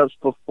 100 push-ups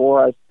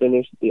before I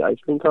finish the ice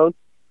cream cone?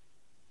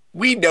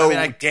 We know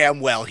I mean,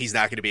 damn well he's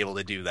not going to be able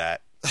to do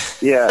that.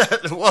 Yeah.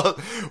 well,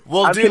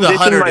 we'll I've do the conditioned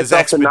 100 as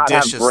myself to not have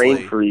expeditiously.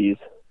 brain freeze.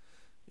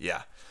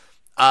 Yeah.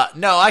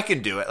 No, I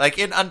can do it. Like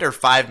in under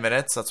 5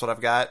 minutes, that's what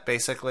I've got,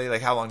 basically.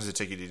 Like, how long does it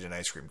take you to eat an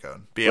ice cream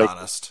cone? Be Like,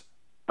 honest.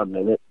 A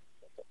minute.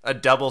 A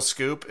double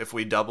scoop, if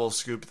we double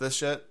scoop this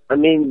shit? I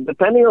mean,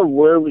 depending on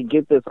where we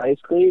get this ice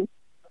cream,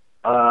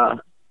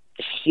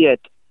 shit.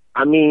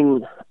 I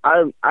mean,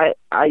 I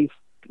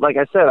like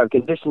I said, I've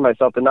conditioned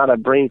myself to not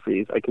have brain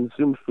freeze. I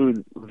consume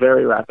food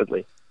very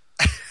rapidly.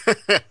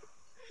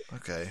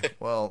 Okay.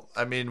 Well,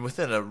 I mean,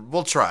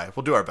 we'll try.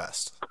 We'll do our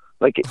best.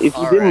 Like, if you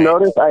All didn't right.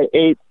 notice, I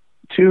ate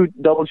 2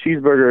 double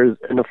cheeseburgers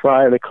and a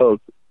fry and a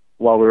Coke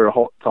while we were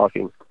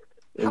talking.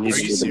 How And much Are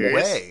you do you serious?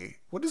 weigh?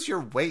 What is your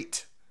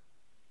weight?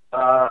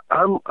 I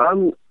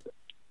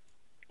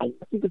guess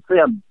you could say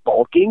I'm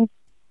bulking,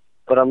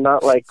 but I'm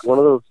not like one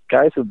of those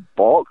guys who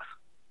bulks.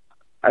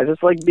 I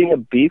just like being a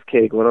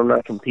beefcake when I'm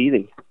not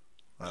competing.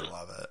 I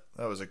love it.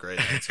 That was a great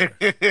answer.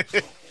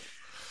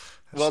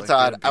 Well, like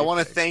Todd, being I want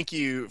to beefcake. thank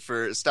you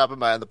for stopping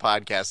by on the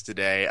podcast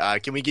today.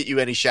 Can we get you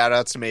any shout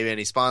outs to maybe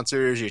any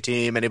sponsors, your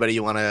team, anybody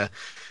you want to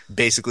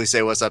basically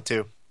say what's up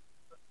to?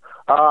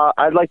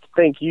 I'd like to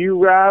thank you,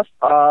 Raph.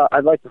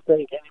 I'd like to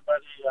thank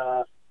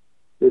anybody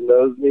who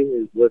knows me,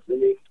 who's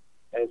listening,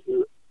 and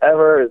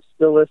whoever is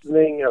still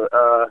listening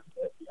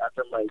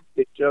after my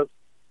dick joke.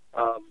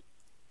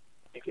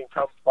 You can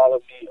come follow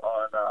me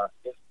on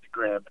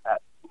Instagram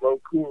at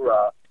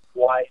Lokura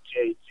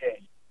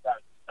YJJ.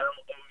 That's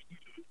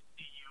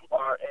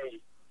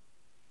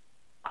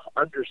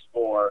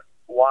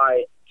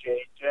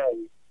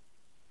LOUCURA_YJJ.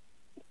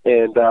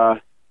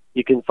 And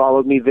you can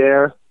follow me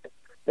there,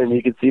 and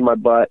you can see my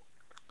butt.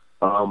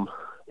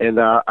 And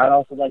I'd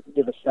also like to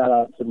give a shout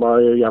out to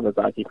Mario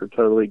Yamazaki for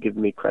totally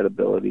giving me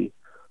credibility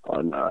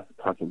on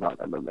talking about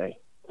MMA.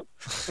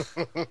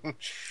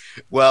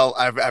 Well,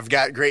 I've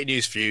got great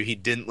news for you. He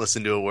didn't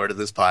listen to a word of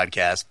this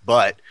podcast,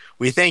 but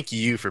we thank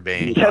you for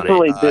being He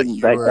definitely on it. didn't.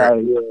 That You're- guy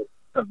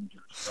doesn't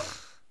give a fuck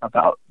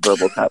about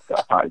Verbal Tap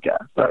Tap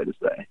podcast. Sorry to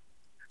say.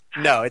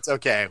 No, it's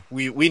okay.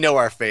 We know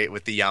our fate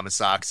with the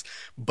Yamasocks,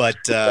 but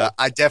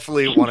I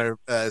definitely want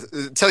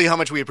to tell you how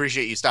much we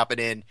appreciate you stopping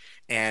in.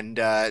 And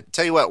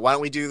tell you what, why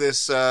don't we do this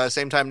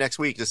same time next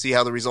week to see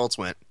how the results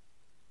went?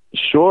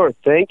 Sure.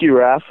 Thank you,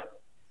 Raph.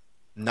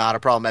 Not a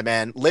problem, my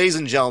man. Ladies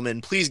and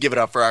gentlemen, please give it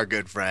up for our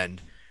good friend,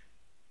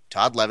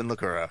 Todd Levin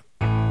Lacura.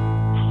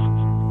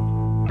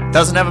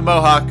 Doesn't have a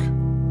mohawk.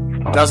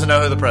 Doesn't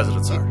know who the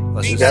presidents are.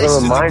 Let's You just gotta Nice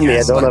to the remind me, I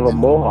guest, don't have a like-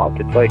 mohawk.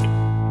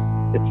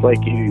 It's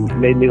like you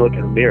made me look in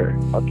a mirror.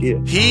 Fuck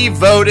you. He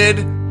voted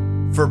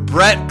for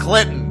Brett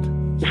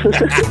Clinton.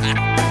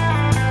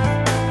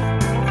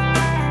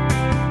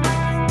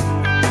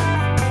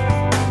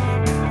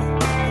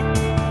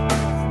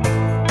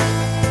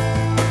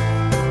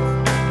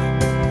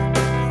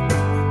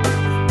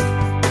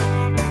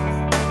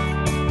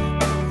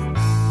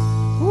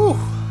 Whew.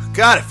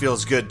 God, it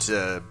feels good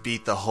to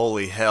beat the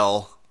holy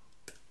hell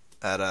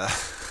at a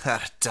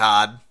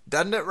Todd,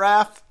 doesn't it,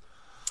 Raph?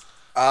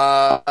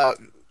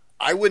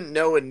 I wouldn't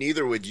know, and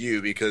neither would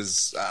you,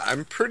 because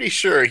I'm pretty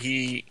sure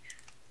he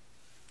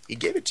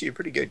gave it to you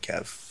pretty good,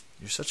 Kev.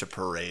 You're such a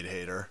parade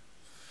hater.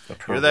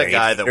 You're that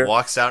guy that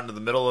walks out into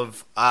the middle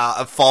of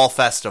a fall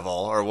festival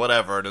or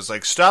whatever and is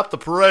like, stop the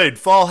parade.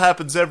 Fall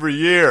happens every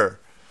year.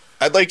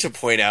 I'd like to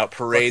point out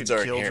parades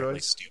Fucking are killjoys. inherently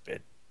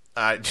stupid.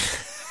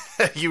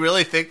 You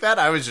really think that?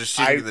 I was just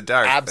shooting I in the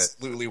dark. but-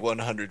 absolutely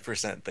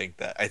 100% think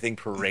that. I think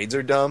parades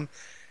are dumb,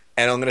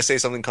 and I'm going to say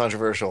something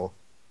controversial.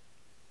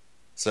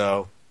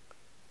 So,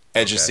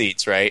 edge of Okay.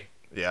 seats, right?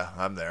 Yeah,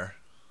 I'm there.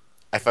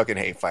 I fucking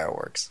hate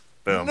fireworks.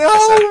 Boom. No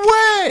I said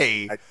it.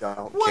 way! I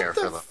don't What care the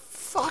for them.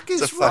 fuck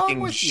is It's a wrong fucking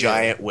with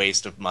giant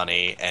waste of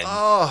money, and you?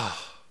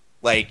 Oh,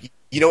 like,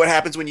 you know what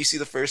happens when you see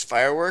the first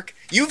firework?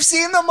 You've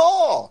seen them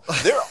all.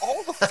 They're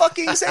all the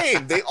fucking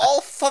same. They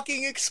all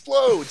fucking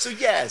explode. So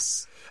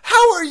yes.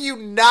 how are you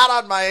not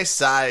on my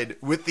side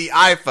with the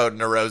iPhone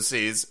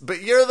neuroses,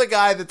 but you're the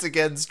guy that's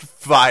against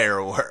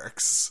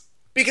fireworks?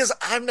 Because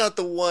I'm not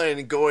the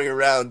one going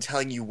around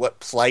telling you what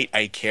plight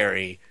I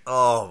carry.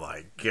 Oh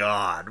my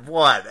god,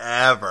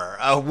 whatever.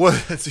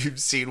 You've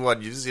seen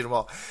one, you've seen them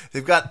all.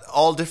 They've got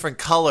all different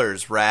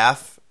colors,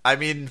 Raph. I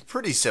mean,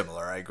 pretty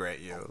similar, I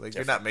grant you. Like,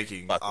 you're not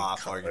making fucking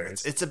off colors.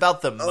 arguments. It's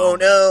about the moment. Oh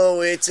no,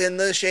 it's in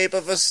the shape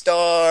of a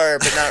star,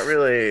 but not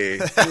really.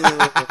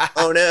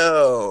 Oh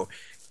no.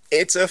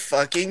 It's a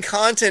fucking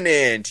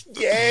continent.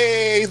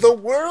 Yay! The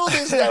world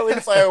is now in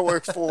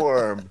firework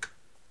form.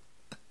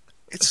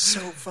 It's so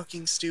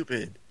fucking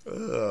stupid.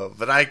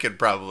 But I could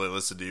probably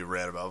listen to you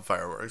rant about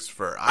fireworks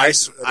for I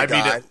swear to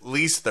God. at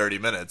least 30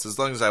 minutes, as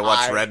long as I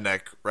watch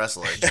redneck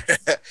wrestling.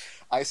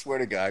 I swear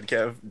to God,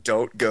 Kev,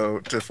 don't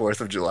go to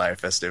 4th of July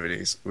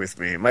festivities with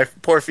me. My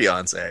poor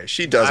fiance,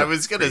 she doesn't. I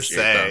was gonna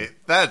say them.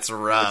 that's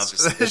rough.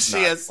 It's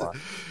she not fun.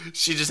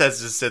 she just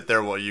has to sit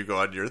there while you go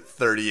on your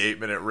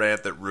 38-minute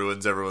rant that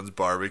ruins everyone's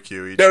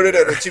barbecue. No.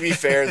 To be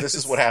fair, this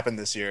is what happened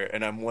this year,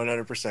 and I'm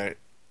 100%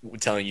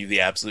 telling you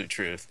the absolute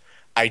truth.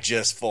 I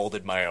just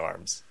folded my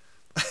arms.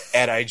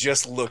 And I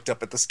just looked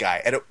up at the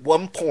sky. And at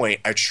one point,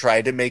 I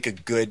tried to make a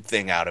good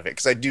thing out of it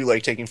because I do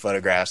like taking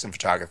photographs and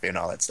photography and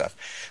all that stuff.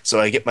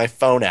 So I get my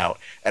phone out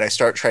and I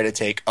start trying to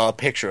take a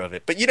picture of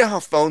it. But you know how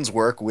phones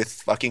work with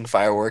fucking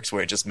fireworks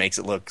where it just makes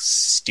it look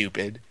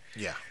stupid?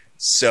 Yeah.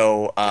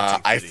 So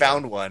I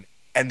found one.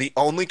 And the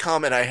only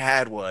comment I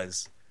had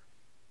was,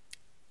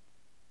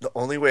 the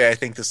only way I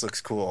think this looks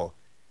cool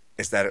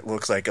is that it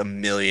looks like a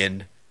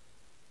million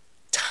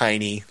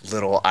tiny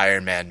little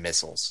Iron Man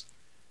missiles.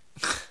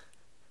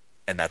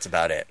 And that's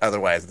about it.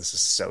 Otherwise, this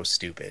is so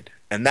stupid.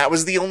 And that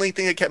was the only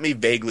thing that kept me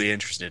vaguely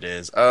interested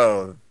is,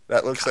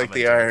 that looks like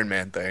the Iron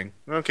Man thing.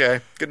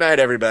 Okay. Good night,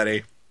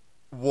 everybody.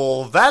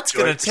 Well, that's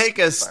going to take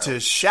us to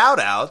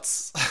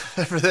shout-outs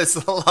for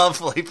this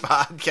lovely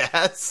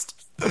podcast.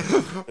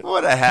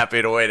 What a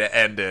happy way to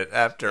end it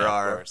after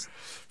our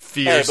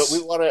fierce... Hey, but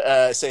we want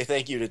to say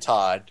thank you to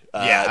Todd.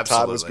 Absolutely.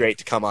 Todd was great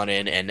to come on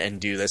in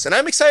and do this. And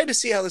I'm excited to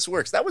see how this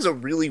works. That was a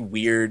really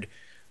weird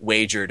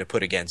wager to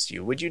put against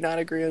you. Would you not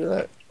agree with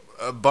that?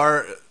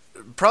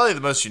 Probably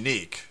the most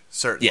unique,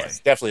 certainly. Yes,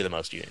 definitely the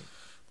most unique.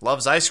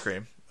 Loves ice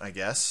cream, I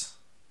guess.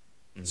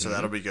 Mm-hmm. So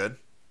that'll be good.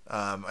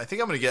 I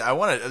think I'm going to get...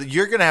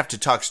 You're going to have to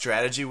talk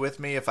strategy with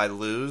me if I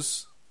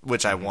lose,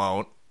 which I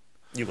won't.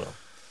 You will.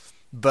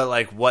 But,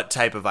 like, what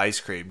type of ice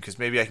cream? Because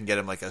maybe I can get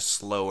him, like, a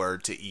slower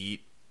to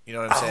eat. You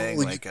know what I'm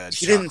saying? Like a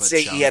he didn't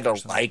say he had to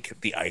like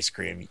the ice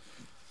cream.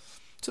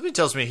 Somebody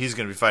tells me he's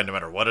going to be fine no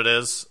matter what it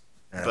is.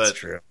 That's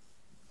true.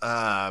 You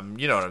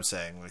know what I'm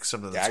saying? Like,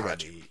 something that's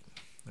hard to eat.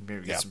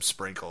 Maybe get some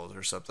sprinkles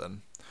or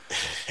something.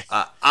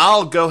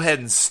 I'll go ahead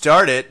and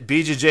start it.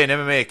 BJJ and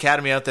MMA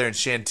Academy out there in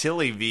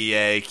Chantilly,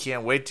 VA.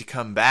 Can't wait to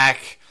come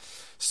back.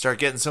 Start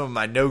getting some of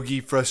my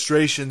no-gi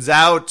frustrations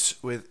out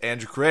with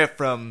Andrew Correa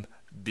from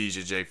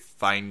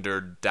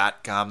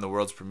BJJFinder.com, the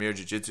world's premier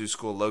jiu-jitsu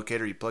school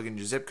locator. You plug in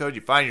your zip code,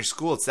 you find your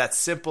school. It's that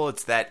simple.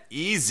 It's that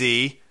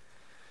easy.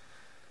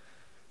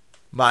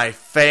 My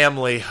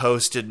family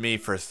hosted me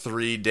for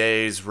 3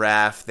 days,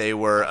 Raph. They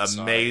were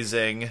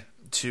amazing.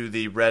 To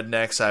the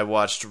rednecks I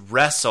watched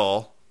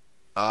wrestle.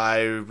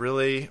 I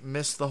really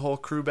missed the whole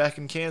crew back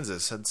in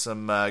Kansas. Had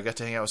got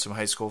to hang out with some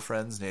high school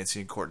friends, Nancy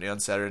and Courtney, on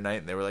Saturday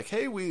night, and they were like,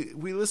 "Hey, we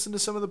listened to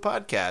some of the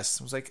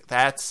podcasts." I was like,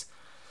 "That's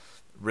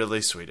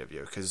really sweet of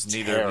you," because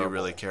neither of you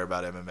really care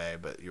about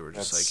MMA, but you were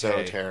just That's like, so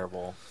 "Hey,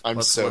 terrible."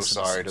 I'm so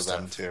sorry to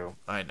them too.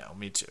 I know,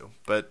 me too.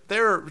 But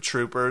they're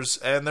troopers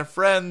and they're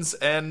friends,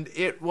 and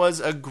it was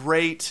a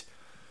great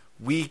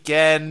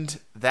weekend.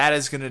 That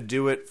is going to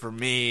do it for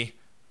me.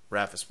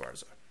 Raph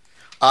Esparza.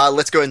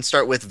 Let's go ahead and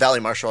start with Valley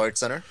Martial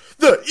Arts Center.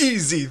 The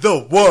easy,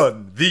 the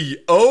one, the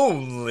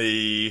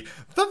only,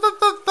 the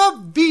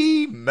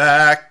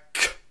VMAC.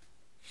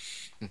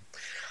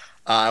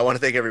 I want to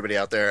thank everybody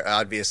out there.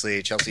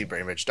 Obviously, Chelsea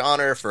Brainbridge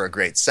Donner for a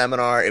great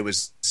seminar. It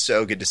was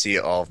so good to see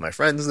all of my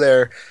friends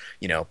there.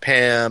 You know,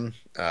 Pam,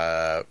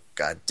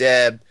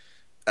 Deb.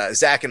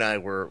 Zach and I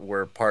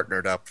were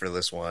partnered up for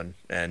this one,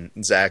 and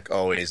Zach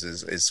always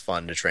is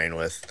fun to train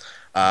with.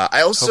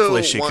 I also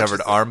hopefully she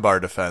covered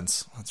armbar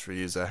defense. That's for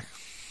you, Zach.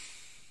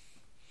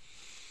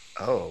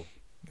 Oh,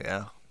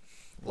 yeah!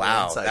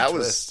 Wow, that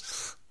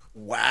was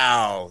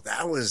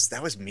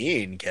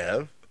mean,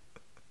 Kev.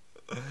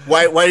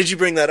 Why did you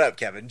bring that up,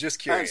 Kevin? Just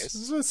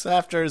curious. It's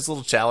after his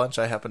little challenge.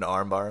 I happened to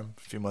armbar him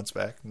a few months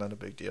back. Not a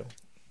big deal.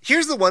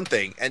 Here's the one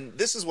thing, and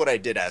this is what I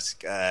did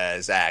ask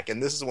Zach,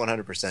 and this is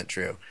 100%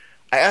 true.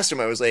 I asked him,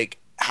 I was like,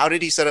 how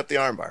did he set up the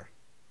armbar?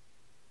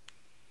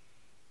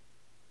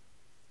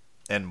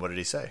 And what did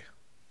he say?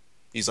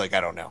 He's like,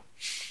 I don't know.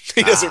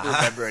 He doesn't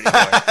remember anymore.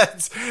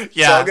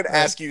 Yeah. So I'm going to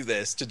ask you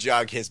this to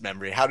jog his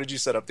memory. How did you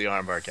set up the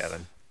armbar,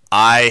 Kevin?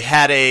 I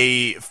had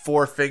a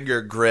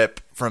 4-finger grip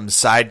from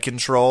Side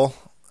Control,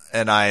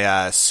 and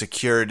I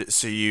secured.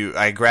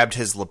 I grabbed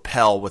his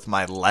lapel with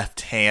my left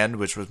hand,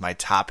 which was my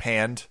top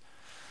hand,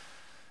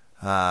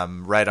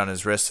 right on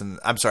his wrist. And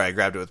I'm sorry, I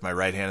grabbed it with my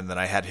right hand, and then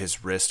I had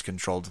his wrist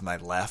controlled with my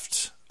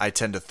left. I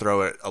tend to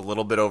throw it a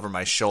little bit over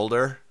my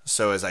shoulder,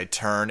 so as I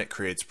turn, it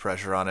creates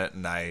pressure on it,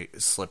 and I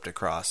slipped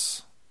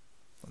across.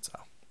 That's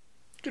how.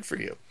 Good for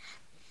you.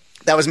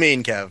 That was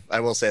mean, Kev.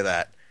 I will say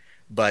that.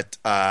 But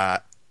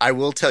I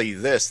will tell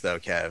you this, though,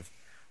 Kev.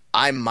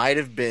 I might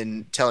have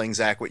been telling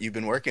Zach what you've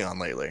been working on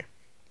lately.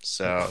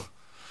 So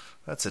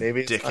that's a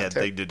dickhead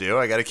thing to do.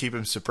 I got to keep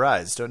him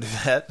surprised. Don't do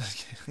that.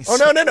 Oh,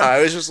 no.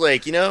 I was just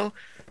like,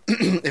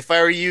 if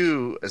I were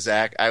you,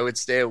 Zach, I would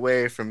stay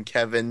away from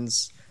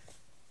Kevin's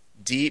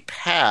deep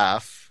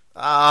half.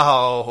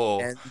 Oh.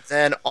 And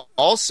then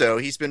also,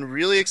 he's been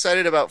really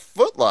excited about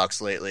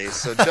footlocks lately,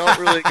 so don't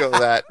really go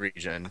that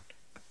region.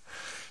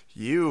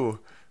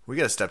 We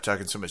got to stop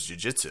talking so much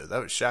jiu-jitsu.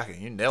 That was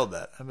shocking. You nailed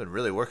that. I've been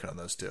really working on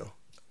those two.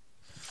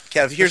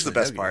 Kev, here's the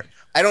best part.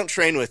 I don't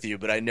train with you,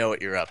 but I know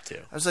what you're up to.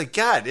 I was like,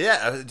 God,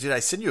 yeah. Did I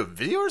send you a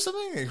video or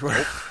something?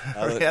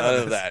 None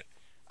of that.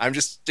 I'm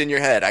just in your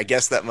head. I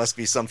guess that must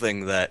be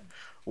something that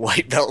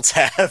white belts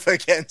have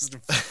against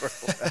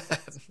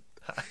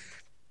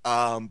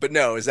but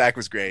no, Zach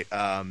was great,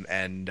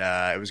 and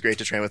it was great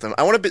to train with him.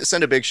 I want to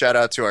send a big shout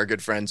out to our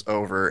good friends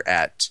over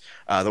at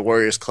the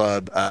Warriors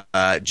Club.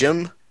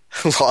 Jim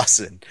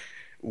Lawson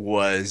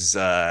was,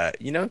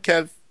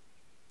 Kev,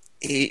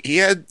 he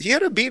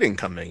had a beating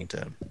coming to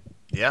him.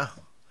 Yeah,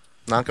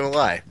 not gonna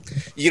lie.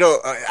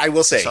 I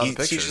will say he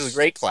teaches a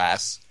great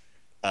class.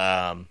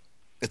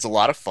 It's a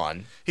lot of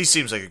fun. He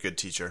seems like a good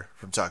teacher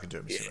from talking to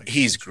him.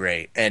 He's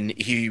great, and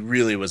he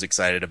really was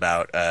excited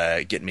about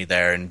getting me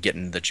there and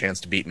getting the chance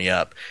to beat me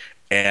up.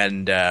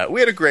 And we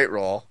had a great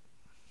roll.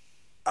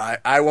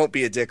 I won't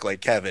be a dick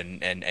like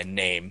Kevin and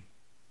name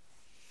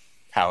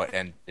how it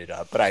ended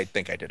up, but I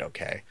think I did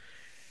okay.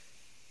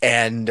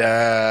 And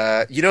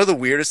the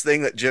weirdest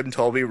thing that Jim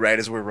told me right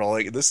as we're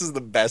rolling, and this is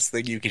the best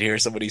thing you can hear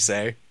somebody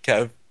say,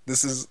 Kev,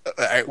 this is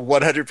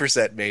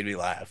 100% made me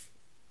laugh.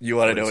 You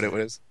want to know what it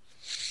was?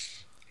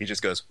 He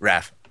just goes,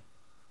 Raph,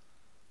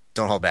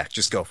 don't hold back.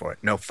 Just go for it.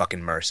 No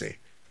fucking mercy.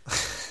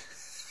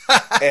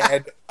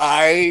 And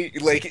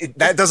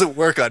that doesn't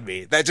work on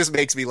me. That just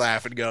makes me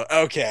laugh and go,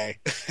 okay,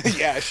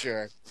 yeah,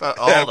 sure.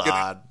 Hold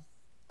on.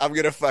 I'm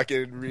going to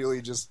fucking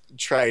really just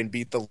try and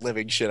beat the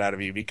living shit out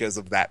of you because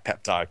of that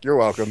pep talk. You're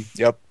welcome.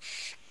 Yep.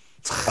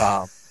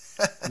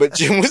 But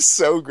Jim was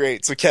so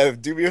great. So,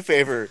 Kev, do me a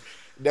favor.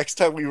 Next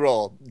time we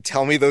roll,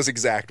 tell me those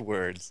exact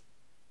words.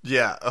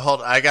 Yeah,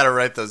 hold on. I got to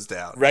write those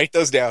down. Write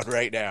those down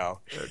right now.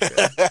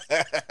 Okay.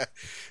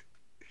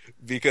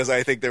 Because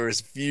I think there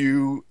was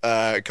few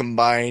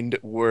combined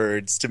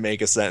words to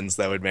make a sentence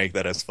that would make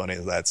that as funny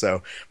as that.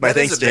 So my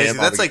thanks to him.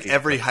 That's like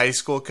every high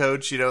school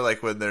coach,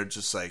 like when they're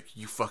just like,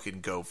 you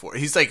fucking go for it.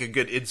 He's like a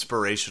good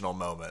inspirational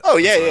moment. Oh,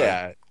 yeah,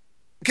 yeah.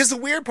 Because the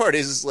weird part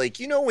is like,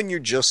 when you're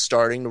just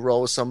starting to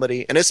roll with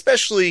somebody, and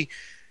especially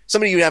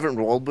somebody you haven't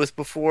rolled with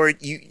before,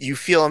 you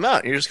feel them out.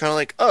 And you're just kind of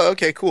like, oh,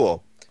 okay,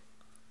 cool.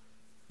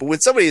 But when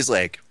somebody's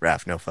like,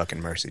 Raph, no fucking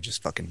mercy,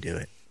 just fucking do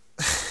it.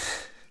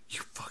 You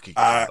fucking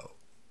go.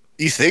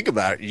 You think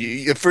about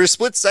it. For a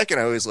split second,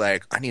 I was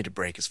like, I need to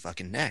break his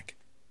fucking neck.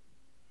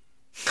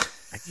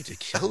 I need to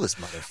kill this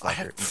motherfucker. I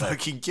had to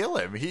fucking kill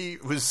him. He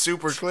was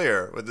super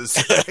clear with his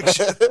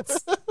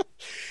actions.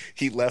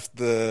 He left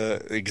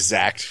the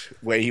exact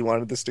way he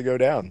wanted this to go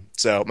down.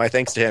 So my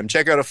thanks to him.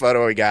 Check out a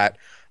photo I got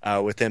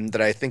with him that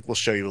I think will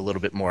show you a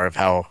little bit more of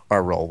how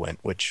our roll went,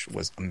 which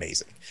was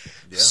amazing.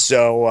 Yeah.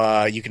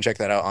 So you can check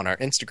that out on our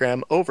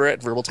Instagram over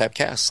at Verbal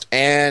Tapcast.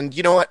 And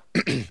you know what?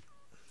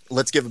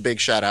 Let's give a big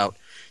shout out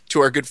to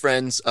our good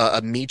friends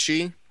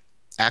Amici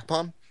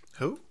Akpom.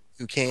 Who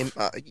came.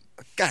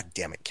 God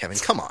damn it, Kevin.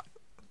 Come on.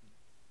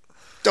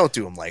 Don't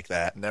do him like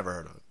that. Never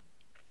heard of it.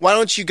 Why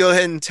don't you go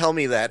ahead and tell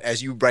me that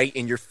as you write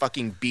in your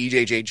fucking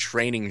BJJ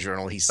training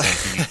journal he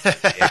sent you?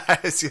 I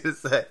was going to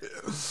say.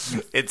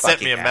 It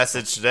sent me a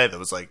message today that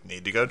was like,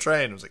 need to go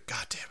train. I was like,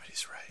 God damn it,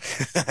 he's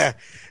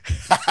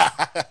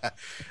right.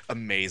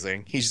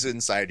 Amazing. He's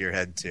inside your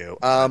head, too.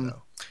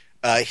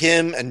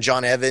 Him and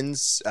John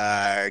Evans,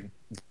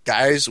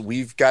 guys,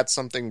 we've got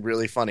something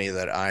really funny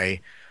that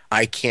I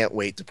can't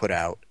wait to put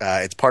out.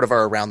 It's part of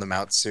our Around the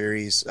Mount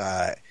series,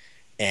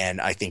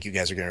 and I think you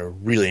guys are going to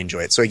really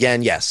enjoy it. So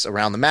again, yes,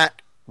 Around the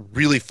Mat,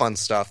 really fun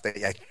stuff that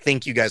I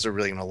think you guys are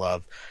really going to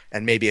love,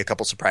 and maybe a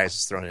couple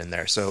surprises thrown in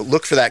there. So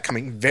look for that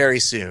coming very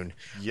soon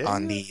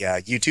on the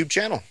YouTube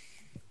channel.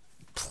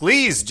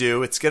 Please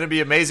do. It's going to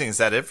be amazing. Is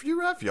that it for you,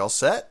 Raph? You all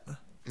set?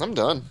 I'm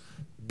done.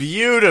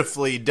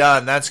 Beautifully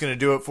done. That's going to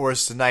do it for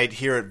us tonight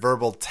here at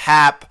Verbal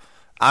Tap.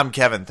 I'm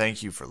Kevin.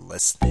 Thank you for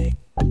listening.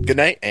 Good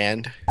night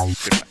and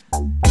goodbye.